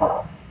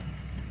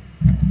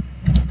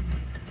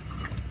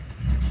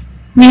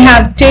 we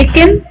have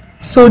taken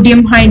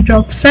sodium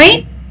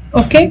hydroxide.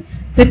 Okay,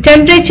 the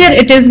temperature,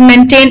 it is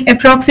maintained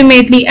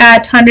approximately at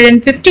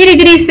 150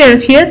 degrees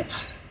Celsius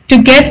to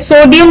get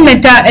sodium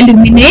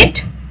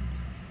metaaluminate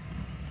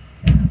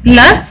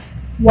plus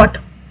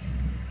water.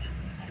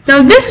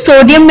 Now this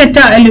sodium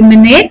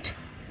metaaluminate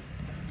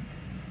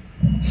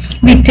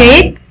we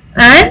take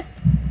and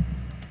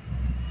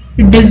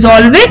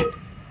dissolve it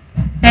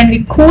and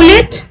we cool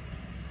it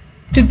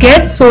to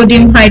get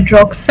sodium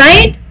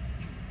hydroxide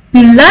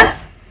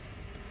plus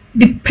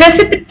the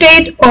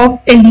precipitate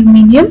of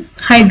aluminium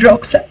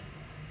hydroxide.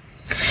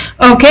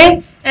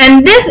 Okay,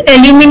 and this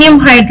aluminium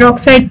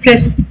hydroxide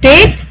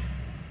precipitate,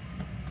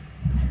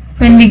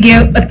 when we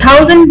give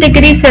 1000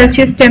 degrees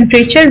Celsius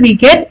temperature, we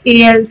get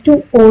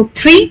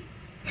Al2O3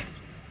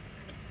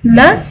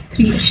 plus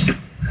 3H2.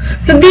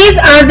 So these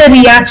are the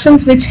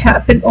reactions which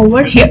happen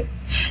over here.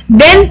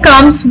 Then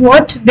comes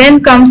what?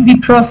 Then comes the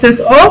process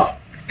of,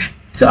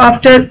 so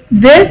after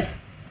this,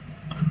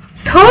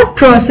 third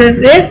process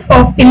is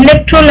of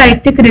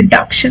electrolytic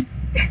reduction.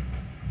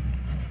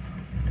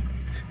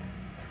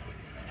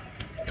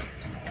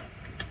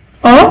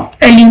 Of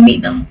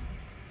alumina.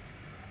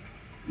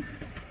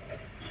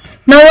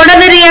 Now what are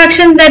the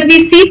reactions that we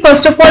see?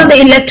 First of all, the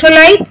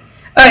electrolyte,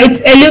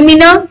 it's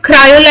alumina,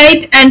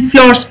 cryolite and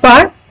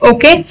fluorspar.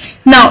 Okay,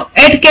 now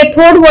at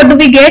cathode what do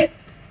we get?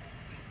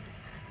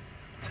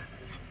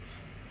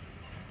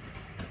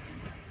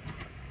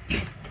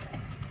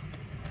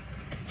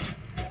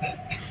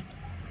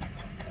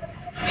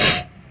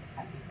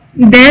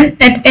 Then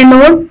at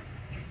anode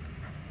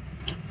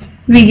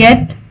we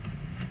get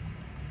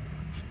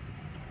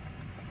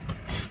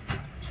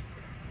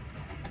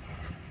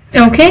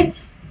okay.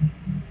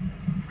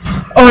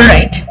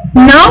 Alright,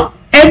 now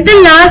at the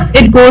last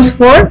it goes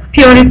for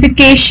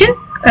purification.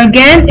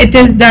 Again it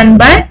is done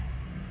by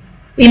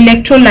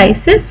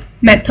electrolysis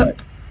method.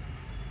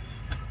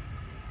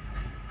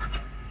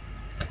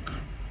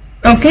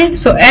 Okay,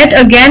 so at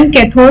again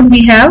cathode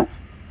we have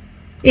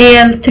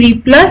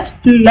Al3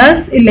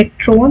 plus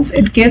electrons,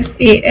 it gives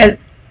Al,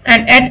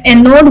 and at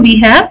anode we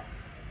have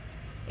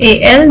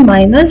Al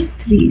minus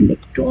 3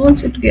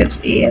 electrons, it gives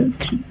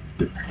Al3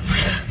 plus.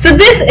 So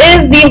this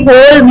is the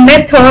whole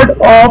method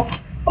of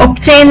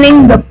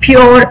obtaining the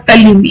pure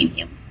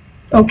aluminium.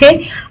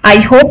 Okay, I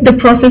hope the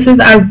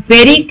processes are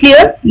very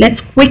clear. Let's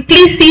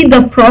quickly see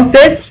the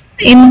process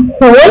in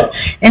whole,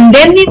 and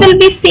then we will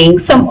be seeing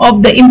some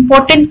of the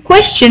important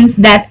questions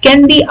that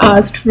can be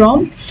asked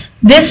from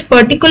this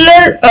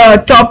particular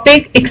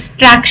topic,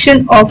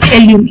 extraction of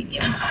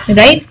aluminium,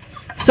 right?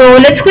 So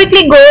let's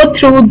quickly go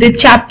through the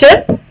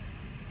chapter.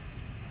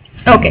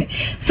 Okay,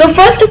 so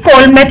first of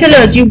all,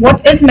 metallurgy.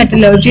 What is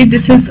metallurgy?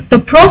 This is the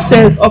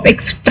process of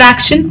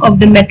extraction of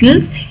the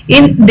metals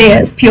in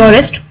their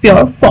pure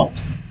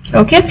forms,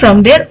 okay,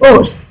 from their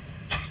ores.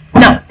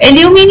 Now,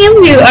 aluminium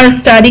we are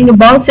studying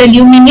about. So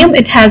aluminium,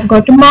 it has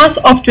got a mass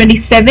of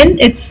 27.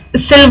 It's a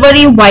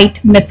silvery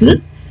white metal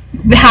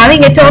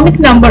having atomic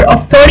number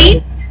of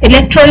 13.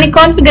 Electronic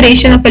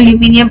configuration of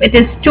aluminium, it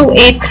is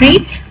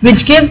 2A3,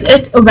 which gives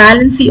it a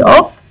valency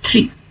of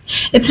 3.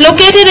 It's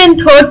located in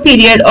third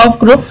period of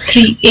group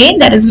 3A,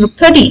 that is group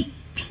 13.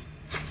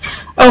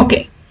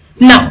 Okay,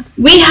 now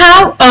we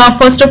have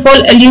first of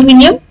all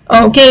aluminium.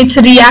 Okay, it's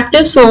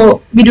reactive,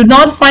 so we do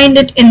not find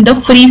it in the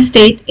free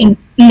state in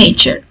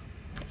nature.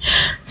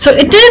 So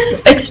it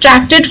is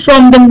extracted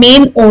from the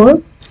main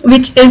ore,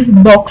 which is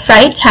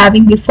bauxite,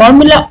 having the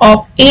formula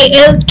of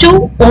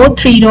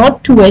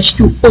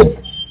Al2O3.2H2O.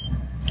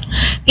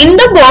 In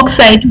the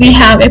bauxite, we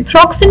have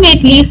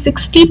approximately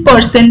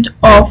 60%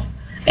 of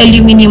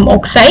aluminium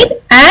oxide,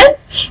 and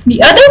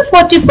the other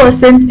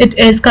 40% it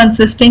is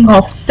consisting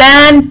of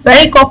sand,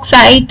 ferric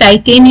oxide,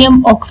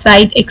 titanium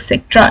oxide,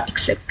 etc.,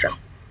 etc.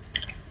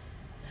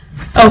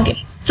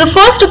 Okay, so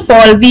first of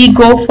all we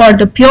go for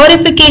the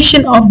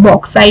purification of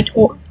bauxite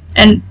ore,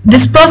 and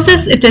this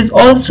process it is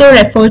also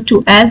referred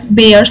to as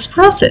Bayer's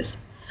process.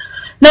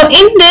 Now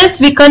in this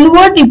we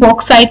convert the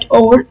bauxite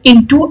ore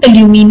into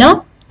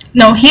alumina.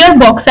 Now here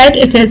bauxite,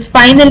 it is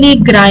finally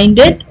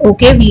grinded,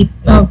 okay, we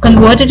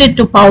converted it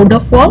to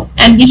powder form,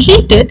 and we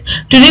heat it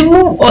to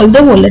remove all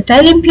the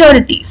volatile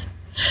impurities.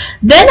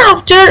 Then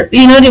after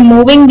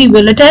removing the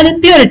volatile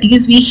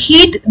impurities, we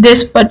heat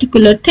this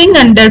particular thing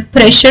under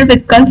pressure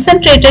with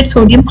concentrated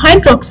sodium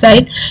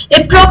hydroxide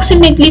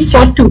approximately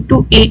for 2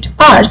 to 8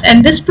 hours,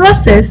 and this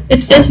process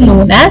it is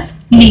known as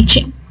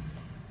leaching.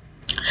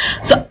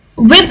 So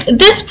with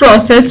this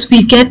process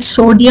we get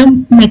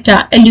sodium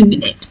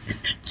meta-aluminate.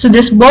 So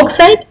this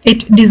bauxite,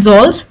 it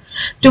dissolves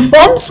to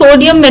form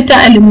sodium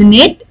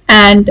meta-aluminate,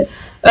 and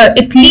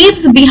it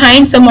leaves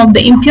behind some of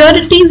the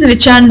impurities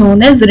which are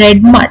known as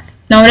red mud.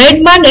 Now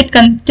red mud, it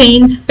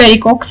contains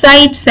ferric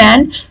oxide,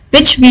 sand,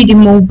 which we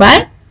remove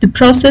by the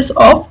process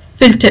of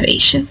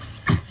filtration.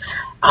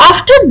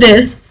 After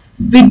this,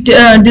 we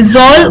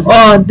dissolve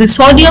the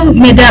sodium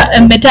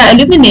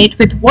meta-aluminate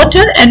with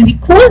water, and we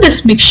cool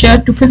this mixture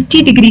to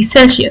 50 degrees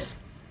Celsius.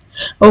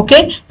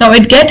 Okay, now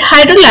it get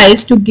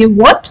hydrolyzed to give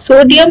what?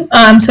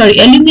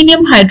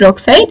 Aluminium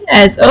hydroxide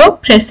as a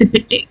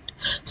precipitate.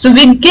 So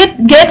we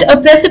get a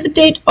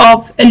precipitate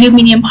of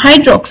aluminium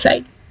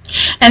hydroxide,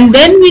 and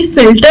then we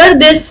filter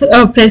this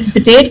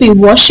precipitate, we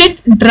wash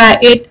it, dry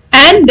it,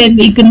 and then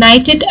we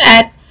ignite it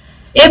at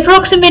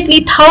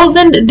approximately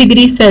 1000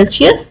 degrees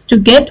Celsius to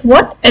get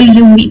what?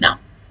 Alumina.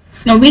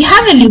 Now we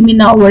have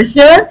alumina over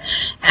here,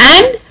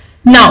 and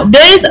now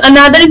there is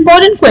another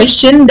important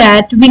question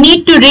that we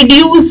need to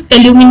reduce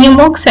aluminium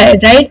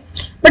oxide, right?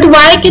 But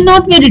why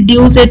cannot we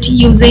reduce it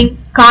using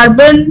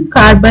carbon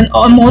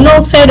or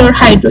monoxide or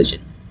hydrogen?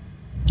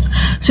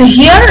 So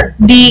here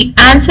the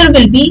answer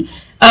will be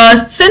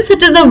since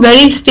it is a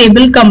very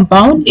stable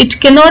compound, it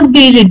cannot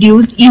be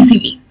reduced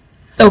easily.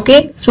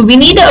 Okay, so we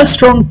need a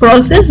strong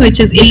process which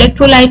is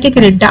electrolytic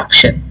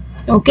reduction,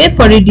 okay,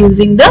 for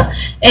reducing the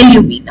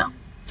alumina.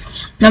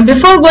 Now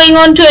before going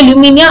on to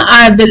alumina,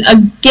 I will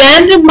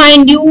again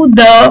remind you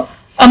the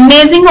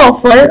amazing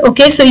offer.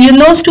 Okay, so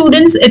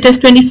students, it is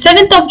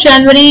 27th of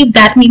January,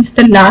 that means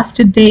the last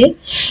day.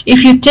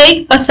 If you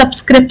take a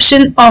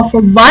subscription of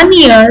 1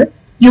 year,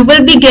 you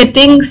will be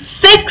getting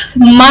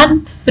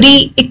 6-month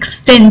free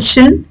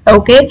extension.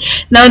 Okay,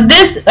 now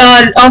this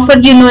offer,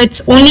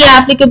 it's only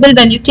applicable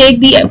when you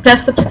take the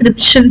plus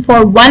subscription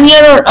for 1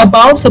 year or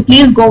above, so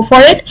please go for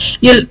it.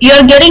 You're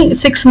getting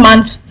 6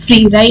 months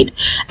free, right?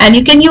 And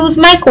you can use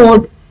my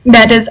code,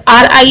 that is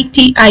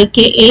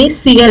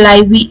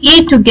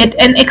RITIKACLIVE, to get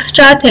an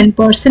extra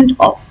 10%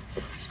 off,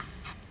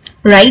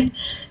 right?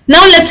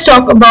 Now let's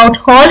talk about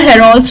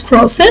Hall-Herold's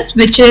process,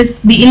 which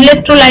is the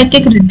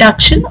electrolytic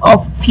reduction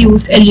of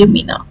fused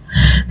alumina.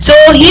 So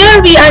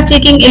here we are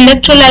taking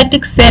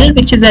electrolytic cell,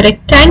 which is a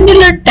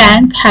rectangular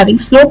tank having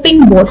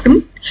sloping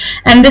bottom,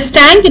 and this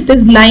tank, it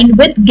is lined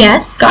with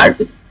gas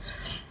carbon.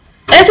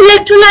 As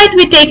electrolyte,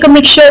 we take a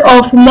mixture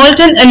of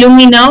molten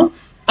alumina,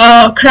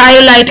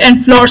 cryolite and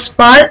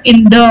fluorspar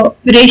in the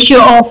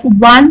ratio of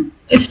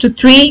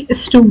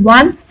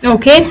 1:3:1,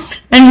 okay,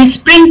 and we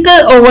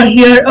sprinkle over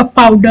here a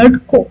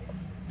powdered coke.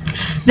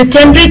 The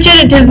temperature,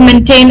 it is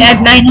maintained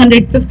at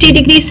 950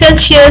 degrees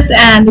Celsius,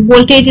 and the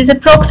voltage is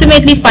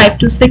approximately 5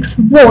 to 6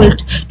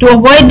 volt to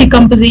avoid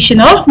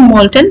decomposition of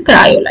molten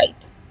cryolite.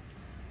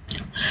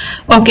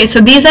 Okay, so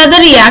these are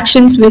the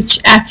reactions which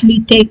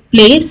actually take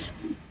place.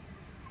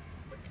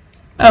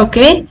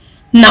 Okay,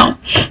 now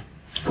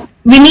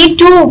we need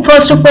to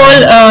first of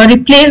all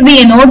replace the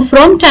anode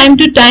from time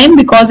to time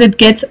because it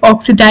gets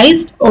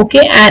oxidized.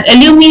 Okay, and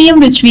aluminium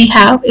which we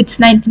have, it's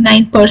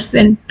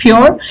 99%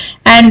 pure,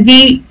 and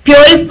we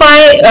purify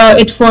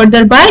it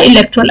further by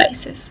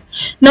electrolysis.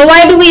 Now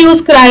why do we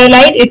use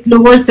cryolite? It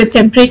lowers the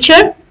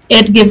temperature,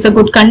 it gives a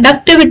good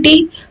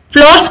conductivity,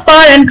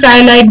 Fluorspar and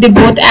cryolite, they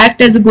both act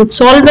as a good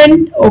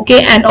solvent,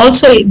 okay, and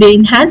also they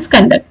enhance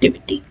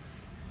conductivity.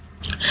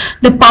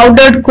 The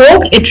powdered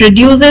coke, it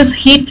reduces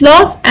heat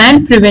loss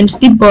and prevents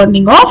the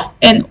burning of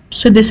NO.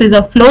 So this is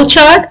a flow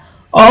chart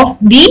of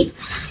the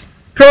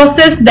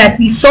process that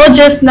we saw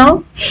just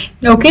now.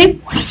 Okay,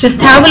 just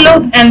have a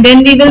look, and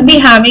then we will be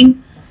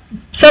having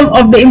some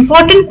of the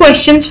important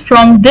questions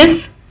from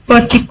this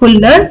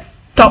particular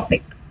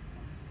topic.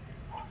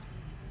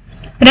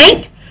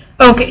 Right?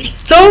 Okay,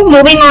 so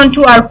moving on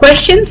to our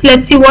questions.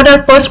 Let's see what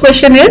our first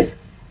question is.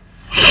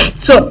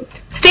 So,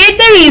 state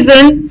the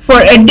reason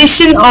for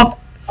addition of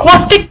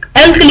caustic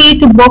alkali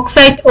to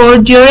bauxite ore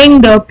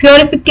during the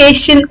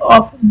purification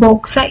of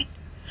bauxite.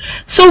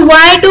 So,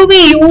 why do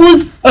we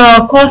use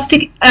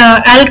caustic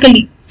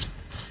alkali?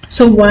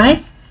 So,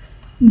 why?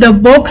 The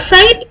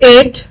bauxite,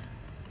 it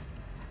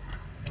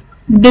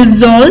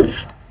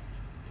dissolves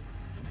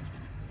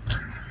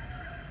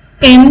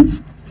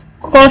in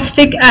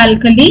caustic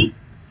alkali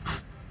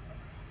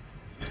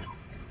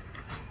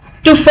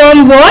to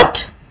form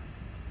what?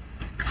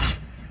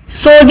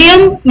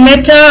 Sodium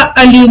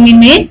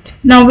meta-aluminate.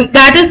 Now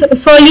that is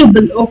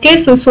soluble, okay?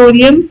 So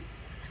sodium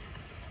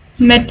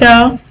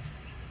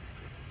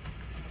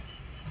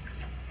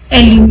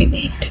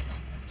meta-aluminate.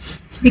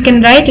 So we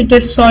can write it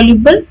as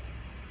soluble,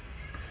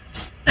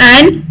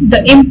 and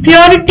the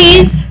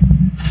impurities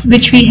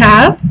which we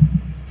have,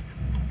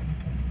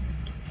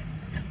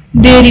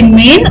 they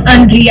remain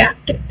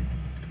unreacted.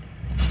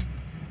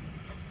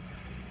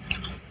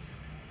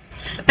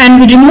 And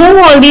we remove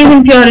all these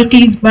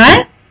impurities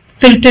by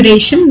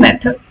filtration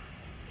method.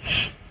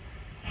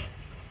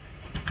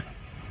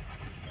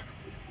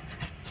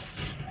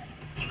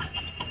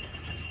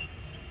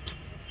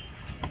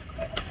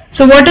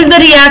 So what is the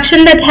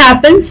reaction that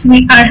happens?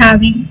 We are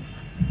having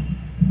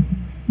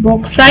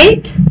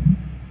bauxite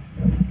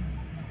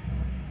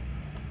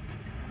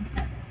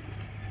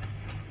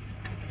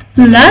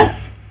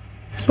plus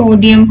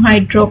sodium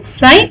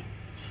hydroxide.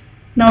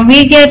 Now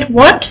we get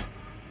what?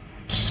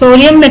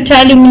 Sodium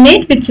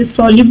meta-aluminate, which is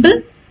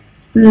soluble,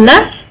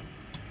 plus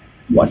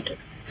water.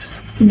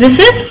 So this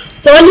is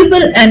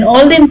soluble, and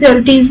all the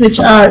impurities which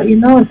are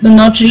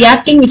not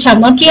reacting, which have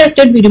not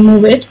reacted, we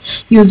remove it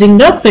using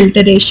the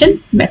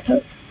filtration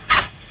method.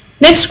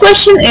 Next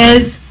question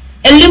is,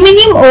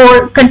 aluminum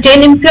ore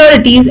contain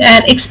impurities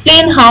and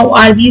explain how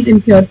are these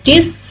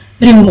impurities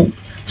removed.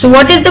 So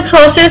what is the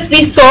process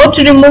we saw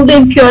to remove the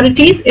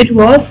impurities? It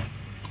was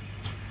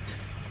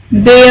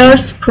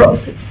Bayer's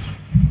process.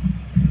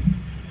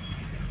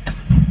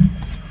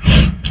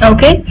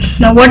 Okay,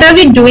 now what are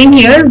we doing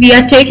here? We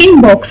are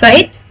taking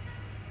bauxite,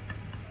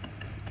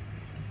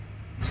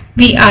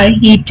 we are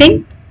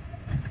heating.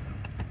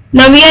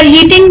 Now we are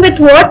heating with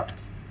what?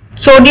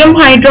 Sodium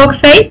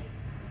hydroxide.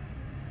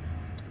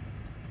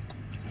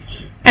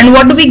 And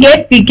what do we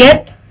get? We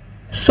get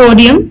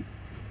sodium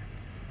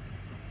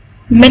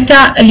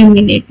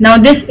meta-aluminate. Now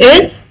this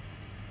is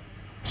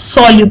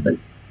soluble.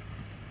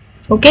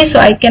 Okay, so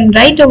I can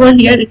write over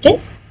here it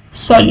is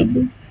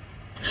soluble.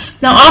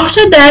 Now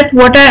after that,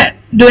 what I am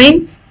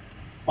doing,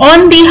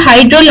 on the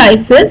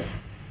hydrolysis,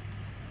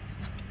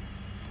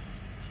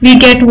 we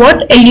get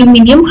what?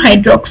 Aluminium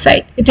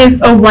hydroxide. It is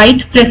a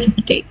white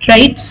precipitate,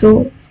 right?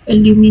 So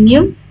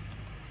aluminium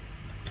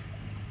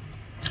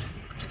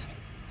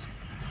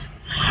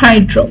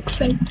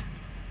hydroxide,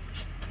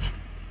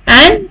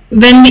 and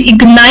when we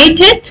ignite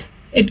it,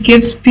 it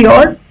gives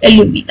pure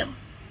aluminum.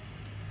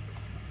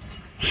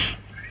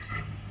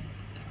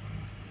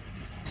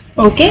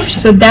 Okay,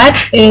 so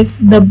that is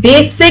the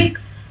basic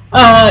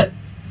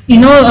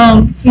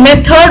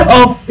method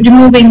of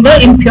removing the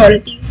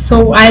impurities.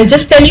 So I'll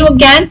just tell you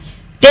again,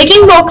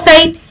 taking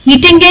bauxite,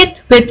 heating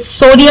it with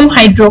sodium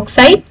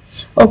hydroxide,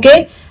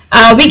 okay,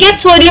 we get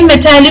sodium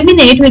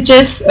meta-aluminate, which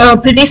is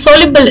pretty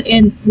soluble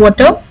in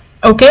water,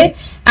 okay,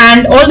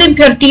 and all the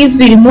impurities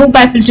we remove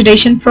by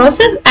filtration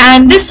process.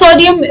 And this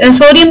sodium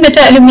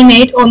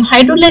meta-aluminate on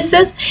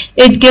hydrolysis,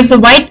 it gives a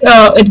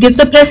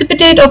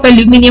precipitate of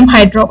aluminium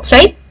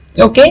hydroxide,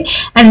 okay,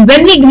 and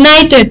when we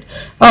ignite it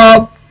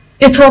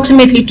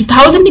approximately to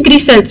 1000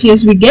 degrees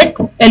Celsius, we get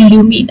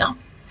alumina.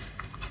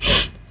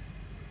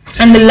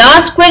 And the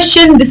last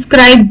question,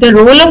 describe the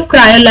role of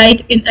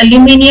cryolite in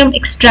aluminium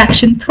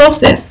extraction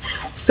process.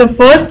 So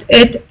first,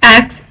 it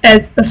acts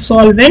as a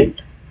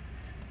solvent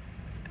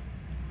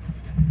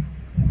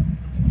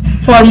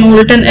for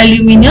molten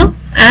alumina,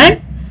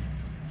 and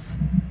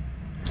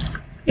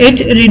it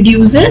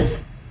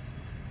reduces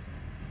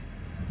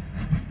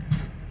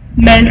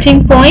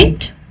melting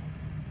point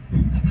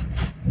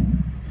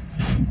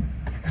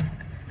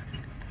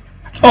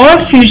or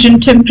fusion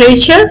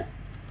temperature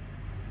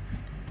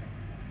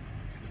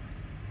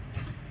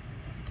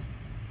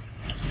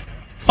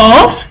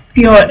of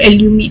pure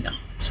alumina.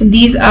 So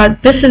this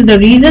is the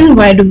reason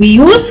why do we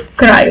use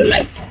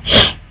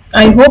cryolite.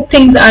 I hope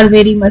things are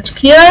very much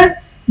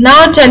clear.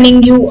 Now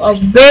telling you a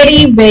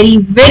very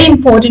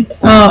important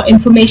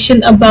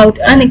information about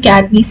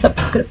Unacademy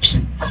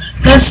subscription.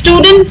 Now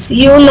students,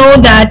 you know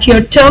that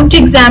your term 2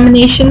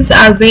 examinations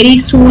are very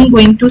soon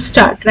going to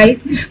start, right?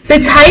 So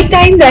it's high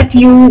time that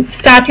you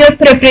start your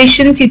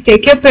preparations, you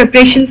take your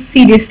preparations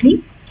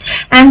seriously.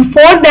 And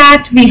for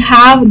that we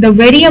have the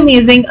very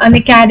amazing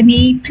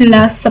Unacademy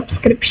Plus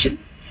subscription.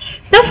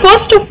 Now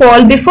first of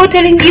all, before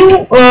telling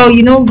you,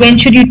 when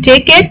should you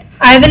take it,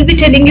 I will be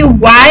telling you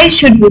why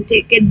should you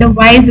take it. The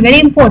why is very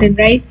important,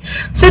 right?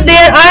 So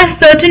there are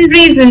certain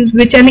reasons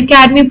which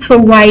Unacademy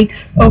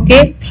provides,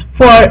 okay,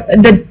 for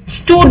the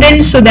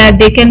students so that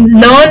they can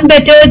learn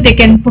better, they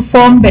can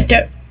perform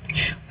better.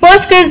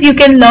 First is you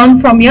can learn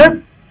from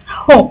your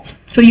home.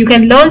 So you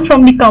can learn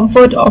from the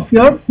comfort of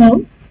your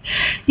home.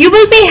 You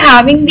will be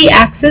having the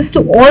access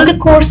to all the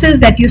courses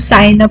that you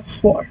sign up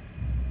for.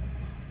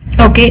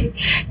 Okay,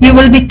 you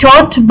will be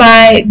taught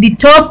by the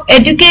top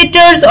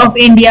educators of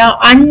India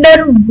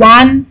under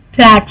one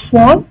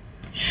platform,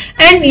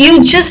 and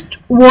you just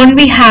won't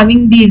be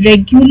having the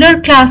regular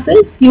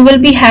classes. You will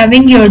be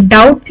having your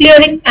doubt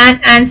clearing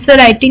and answer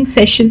writing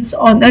sessions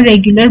on a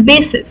regular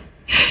basis.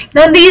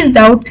 Now these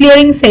doubt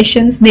clearing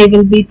sessions, they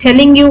will be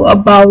telling you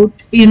about,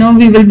 we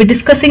will be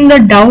discussing the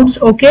doubts.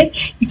 Okay,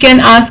 you can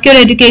ask your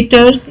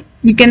educators,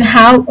 you can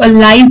have a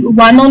live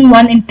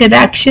one-on-one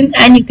interaction,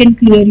 and you can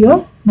clear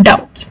your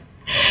doubts.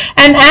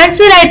 And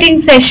answer writing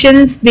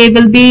sessions, they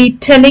will be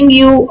telling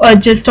you a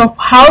gist of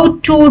how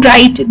to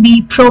write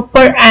the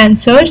proper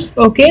answers,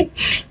 okay,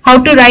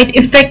 how to write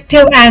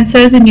effective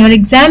answers in your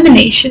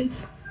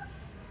examinations.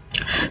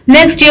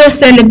 Next, your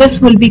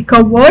syllabus will be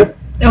covered,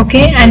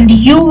 okay, and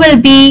you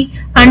will be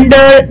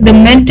under the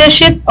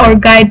mentorship or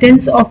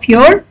guidance of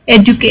your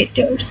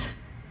educators,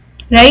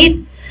 right?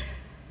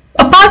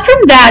 Apart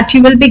from that,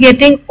 you will be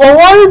getting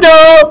all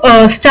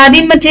the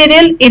study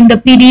material in the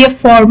PDF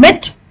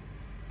format.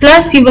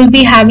 Plus, you will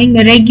be having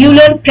a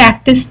regular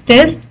practice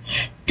test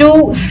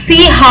to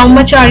see how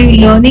much are you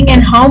learning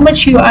and how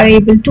much you are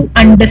able to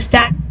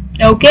understand.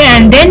 Okay,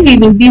 and then we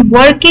will be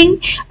working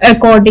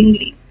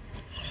accordingly.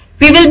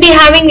 We will be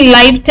having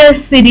live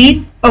test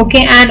series,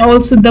 okay, and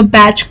also the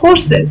batch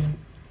courses.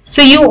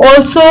 So you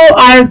also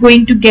are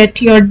going to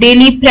get your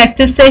daily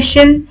practice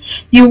session,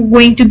 you're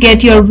going to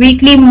get your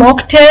weekly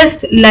mock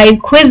test, live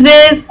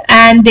quizzes,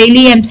 and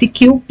daily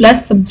MCQ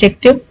plus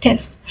subjective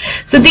test.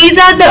 So these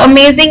are the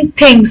amazing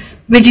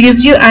things which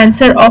gives you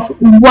answer of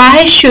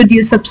why should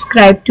you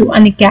subscribe to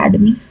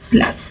Unacademy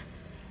Plus.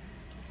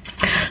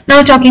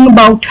 Now talking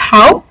about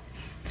how.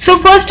 So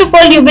first of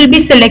all, you will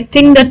be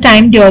selecting the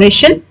time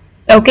duration.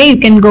 Okay, you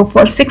can go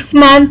for 6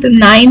 month,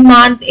 9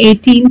 month,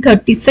 18,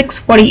 36,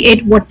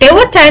 48,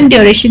 whatever time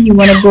duration you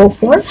want to go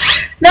for.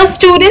 Now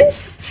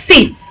students,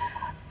 see,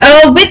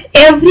 with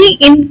every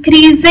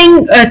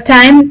increasing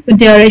time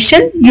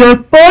duration, your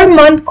per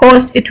month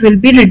cost, it will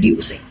be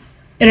reducing,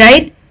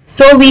 right?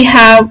 So we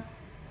have,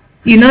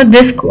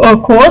 this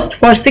cost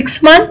for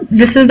 6 months,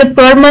 this is the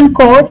per month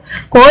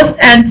cost,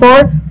 and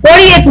for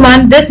 48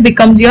 months, this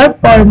becomes your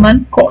per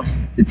month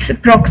cost. It's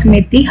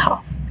approximately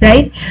half,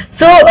 right?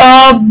 So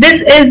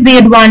this is the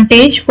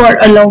advantage for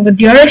a longer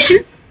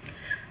duration.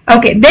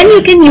 Okay, then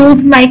you can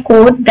use my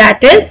code,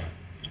 that is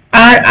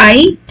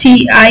RITIKA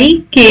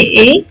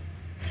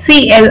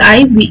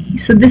CLIVE.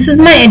 So this is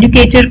my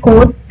educator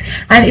code,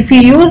 and if you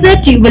use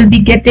it, you will be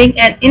getting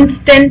an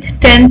instant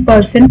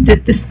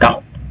 10%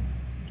 discount.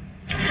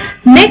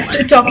 Next,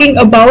 talking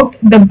about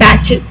the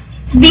batches.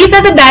 So these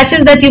are the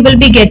batches that you will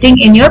be getting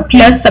in your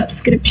Plus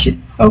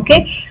subscription.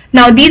 Okay,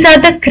 now these are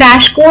the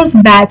crash course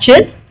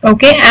batches,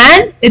 okay,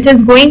 and it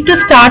is going to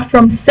start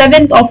from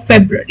 7th of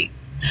February.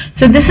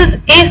 So this is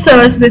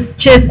ESOL,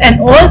 which is an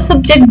all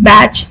subject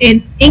batch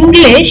in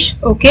English,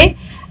 okay,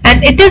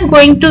 and it is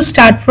going to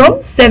start from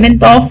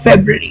 7th of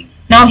February.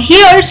 Now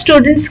here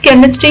students,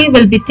 chemistry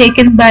will be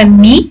taken by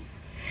me,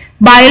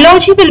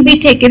 biology will be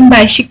taken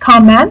by Shikha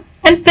ma'am,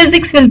 and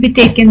physics will be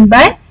taken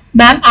by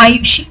ma'am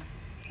Ayushi,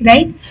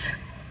 right?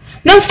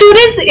 Now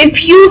students,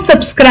 if you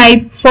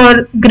subscribe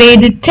for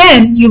grade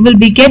 10, you will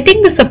be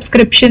getting the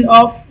subscription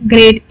of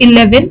grade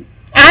 11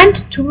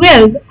 and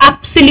 12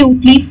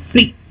 absolutely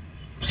free.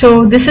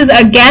 So this is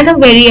again a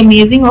very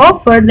amazing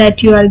offer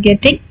that you are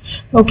getting.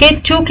 Okay,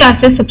 2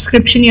 classes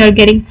subscription you are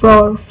getting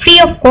for free,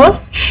 of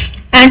course.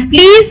 And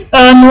please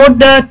note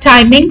the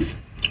timings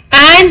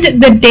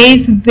and the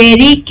days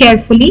very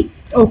carefully.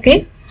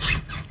 Okay.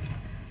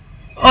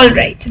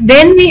 Alright,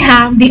 then we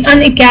have the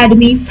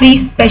Unacademy free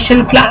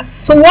special class.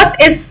 So what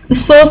is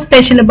so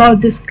special about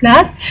this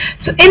class?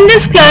 So in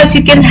this class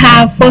you can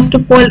have, first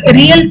of all,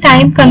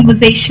 real-time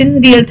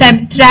conversation, real-time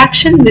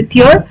interaction with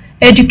your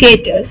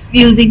educators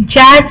using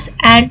chats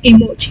and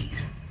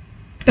emojis.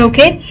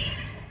 Okay,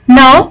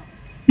 now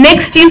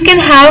next you can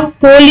have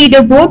poll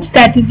leaderboards,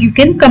 that is you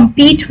can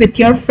compete with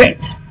your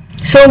friends.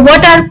 So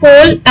what are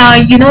poll?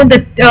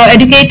 The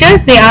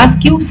educators, they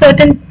ask you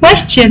certain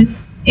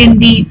questions in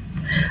the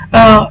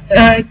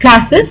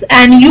classes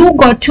and you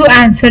got to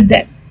answer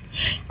them.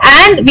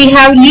 And we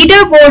have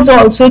leaderboards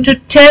also to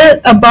tell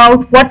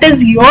about what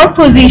is your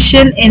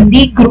position in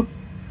the group.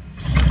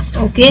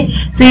 Okay,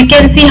 so you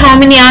can see how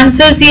many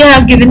answers you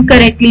have given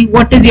correctly,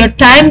 what is your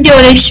time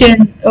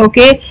duration,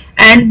 okay,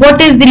 and what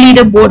is the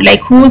leaderboard,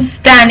 like who's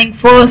standing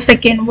first,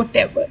 second,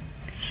 whatever.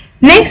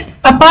 Next,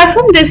 apart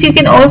from this, you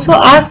can also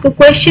ask a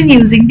question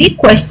using the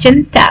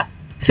question tab.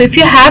 So if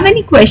you have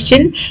any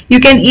question, you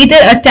can either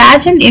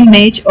attach an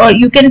image or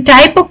you can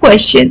type a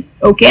question,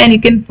 okay, and you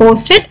can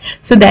post it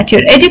so that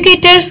your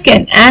educators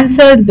can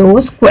answer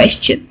those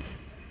questions.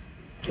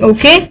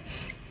 Okay.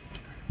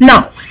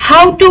 Now,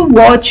 how to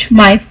watch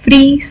my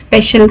free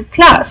special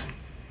class?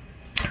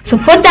 So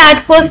for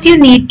that, first you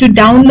need to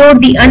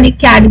download the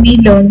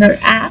Unacademy Learner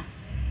app.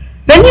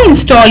 When you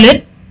install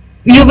it,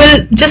 you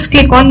will just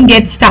click on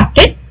Get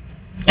Started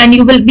and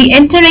you will be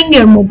entering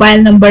your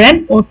mobile number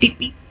and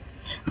OTP.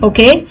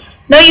 Okay.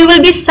 Now you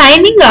will be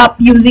signing up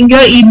using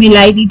your email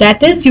ID.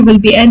 That is, you will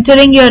be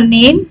entering your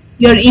name,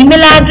 your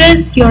email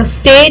address, your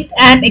state,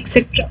 and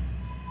etc.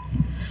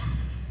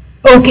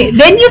 Okay,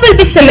 then you will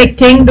be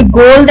selecting the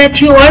goal that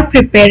you are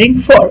preparing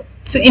for.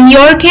 So in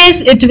your case,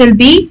 it will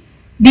be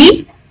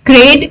the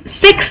grade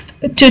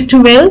 6th to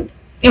 12th,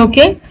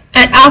 okay,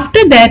 and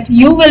after that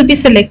you will be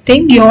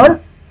selecting your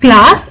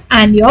class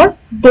and your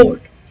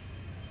board.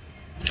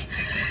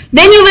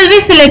 Then you will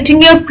be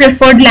selecting your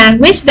preferred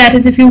language, that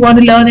is if you want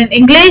to learn in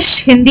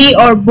English, Hindi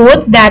or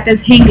both, that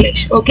is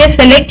English. Okay,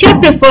 select your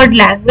preferred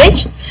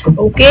language.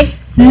 Okay,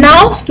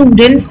 now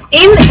students,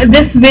 in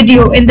this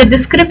video, in the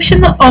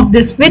description of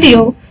this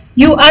video,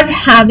 you are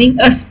having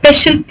a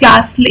special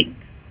class link.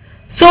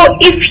 So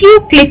if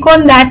you click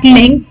on that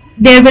link,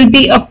 there will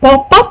be a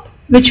pop-up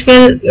which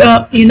will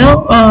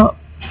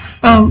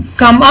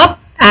come up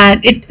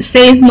and it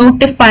says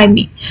notify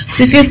me.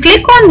 So if you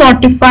click on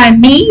notify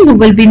me, you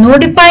will be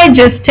notified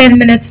just 10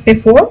 minutes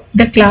before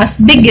the class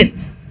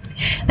begins.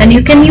 And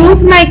you can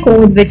use my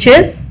code, which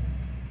is,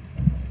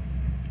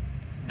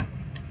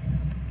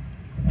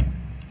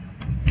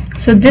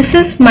 so this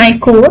is my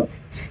code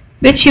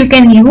which you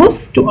can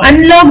use to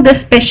unlock the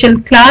special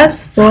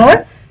class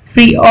for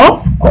free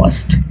of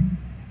cost.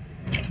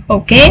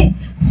 Okay,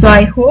 so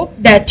I hope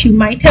that you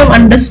might have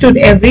understood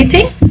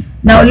everything.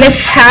 Now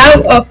let's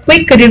have a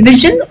quick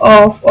revision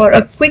of, or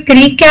a quick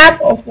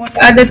recap of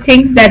what are the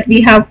things that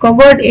we have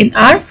covered in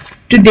our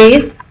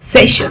today's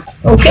session.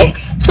 Okay,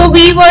 so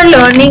we were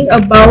learning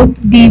about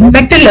the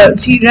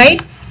metallurgy, right?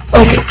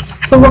 Okay,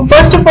 so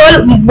first of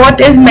all, what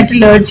is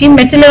metallurgy?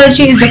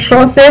 Metallurgy is the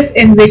process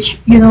in which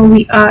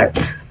we are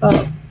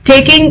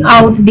taking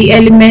out the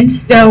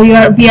elements, we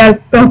are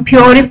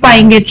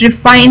purifying it,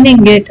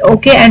 refining it,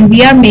 okay, and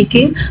we are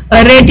making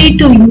a ready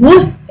to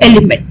use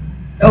element.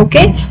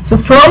 Okay, so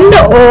from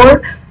the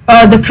ore,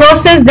 the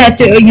process that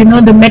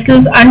the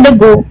metals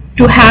undergo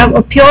to have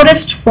a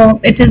purest form,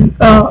 it is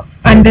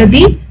under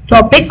the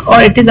topic, or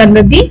it is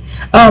under the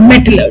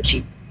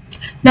metallurgy.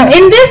 Now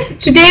in this,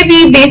 today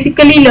we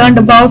basically learned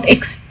about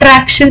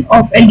extraction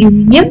of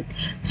aluminium.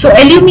 So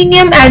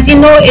aluminium, as you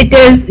know, it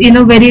is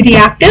very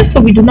reactive,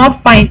 so we do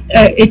not find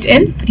it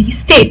in free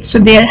state. So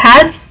there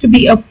has to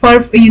be a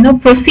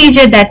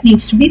procedure that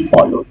needs to be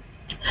followed.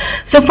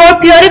 So for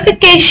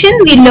purification,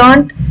 we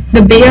learned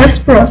the Bayer's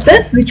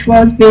process, which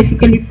was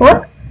basically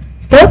for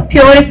the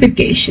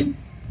purification.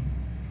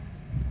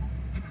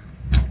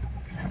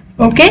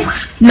 Okay,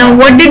 now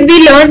what did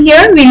we learn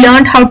here? We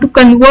learned how to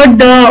convert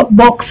the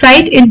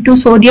bauxite into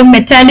sodium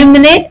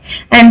metaluminate,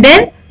 and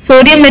then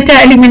sodium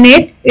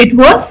metaluminate, it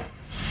was,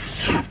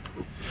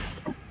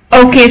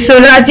 okay,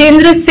 so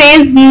Rajendra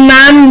says,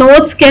 ma'am,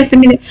 notes kaise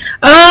mile?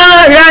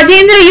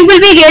 Rajendra, you will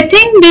be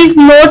getting these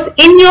notes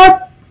in your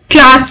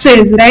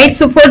classes, right?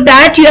 So for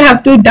that you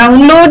have to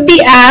download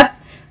the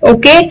app,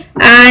 okay,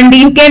 and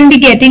you can be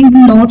getting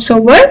the notes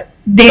over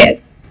there.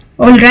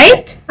 All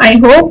right, I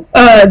hope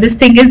this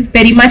thing is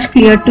very much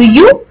clear to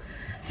you.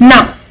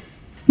 Now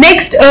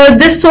next,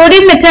 this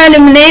sodium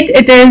metaluminate,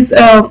 it is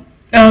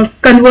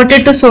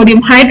converted to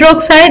sodium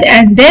hydroxide,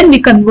 and then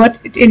we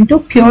convert it into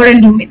pure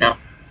alumina.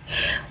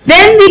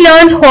 Then we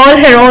learned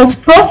Hall-Herold's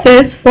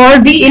process for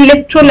the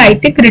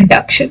electrolytic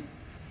reduction.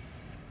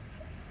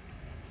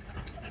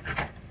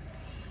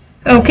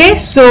 Okay,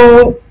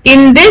 so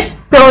in this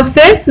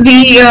process,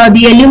 the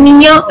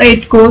alumina,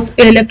 it goes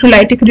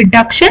electrolytic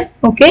reduction.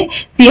 Okay,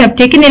 we have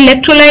taken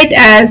electrolyte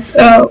as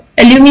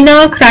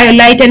alumina,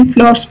 cryolite, and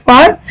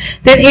fluorspar.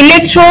 Then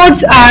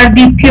electrodes are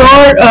the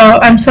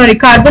pure,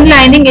 carbon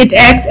lining. It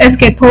acts as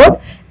cathode.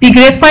 The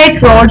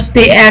graphite rods,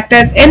 they act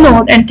as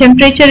anode, and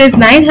temperature is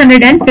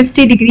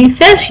 950 degrees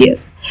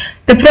Celsius.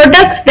 The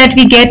products that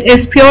we get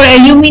is pure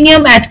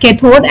aluminium at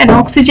cathode and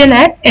oxygen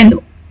at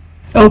anode.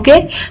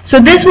 Okay, so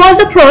this was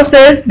the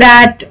process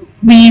that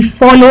we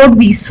followed,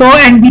 we saw,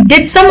 and we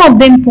did some of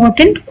the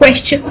important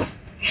questions.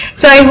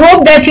 So I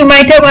hope that you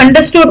might have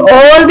understood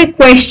all the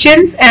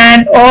questions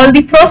and all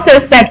the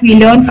process that we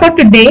learned for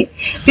today.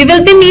 We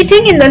will be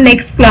meeting in the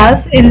next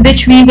class, in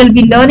which we will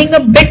be learning a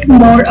bit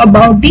more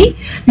about the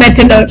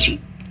metallurgy.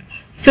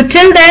 So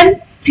till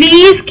then,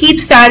 please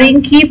keep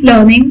studying, keep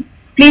learning.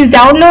 Please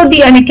download the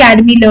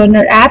Unacademy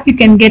Learner app. You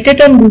can get it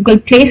on Google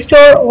Play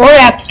Store or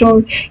App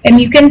Store, and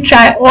you can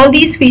try all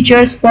these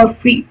features for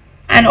free.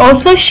 and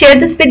also share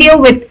this video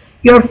with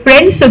your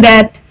friends so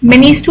that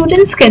many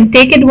students can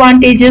take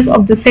advantages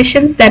of the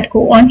sessions that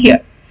go on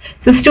here.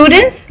 So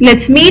students,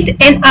 let's meet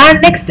in our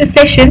next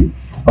session.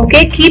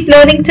 Okay, keep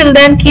learning till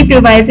then, keep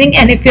revising,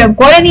 and if you have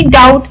got any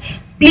doubt,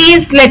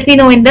 please let me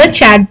know in the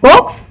chat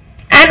box.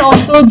 And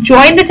also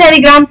join the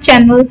Telegram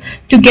channel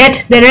to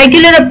get the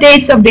regular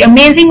updates of the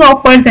amazing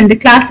offers and the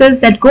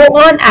classes that go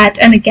on at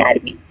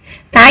Unacademy.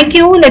 Thank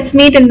you. Let's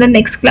meet in the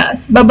next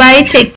class. Bye bye. Take care.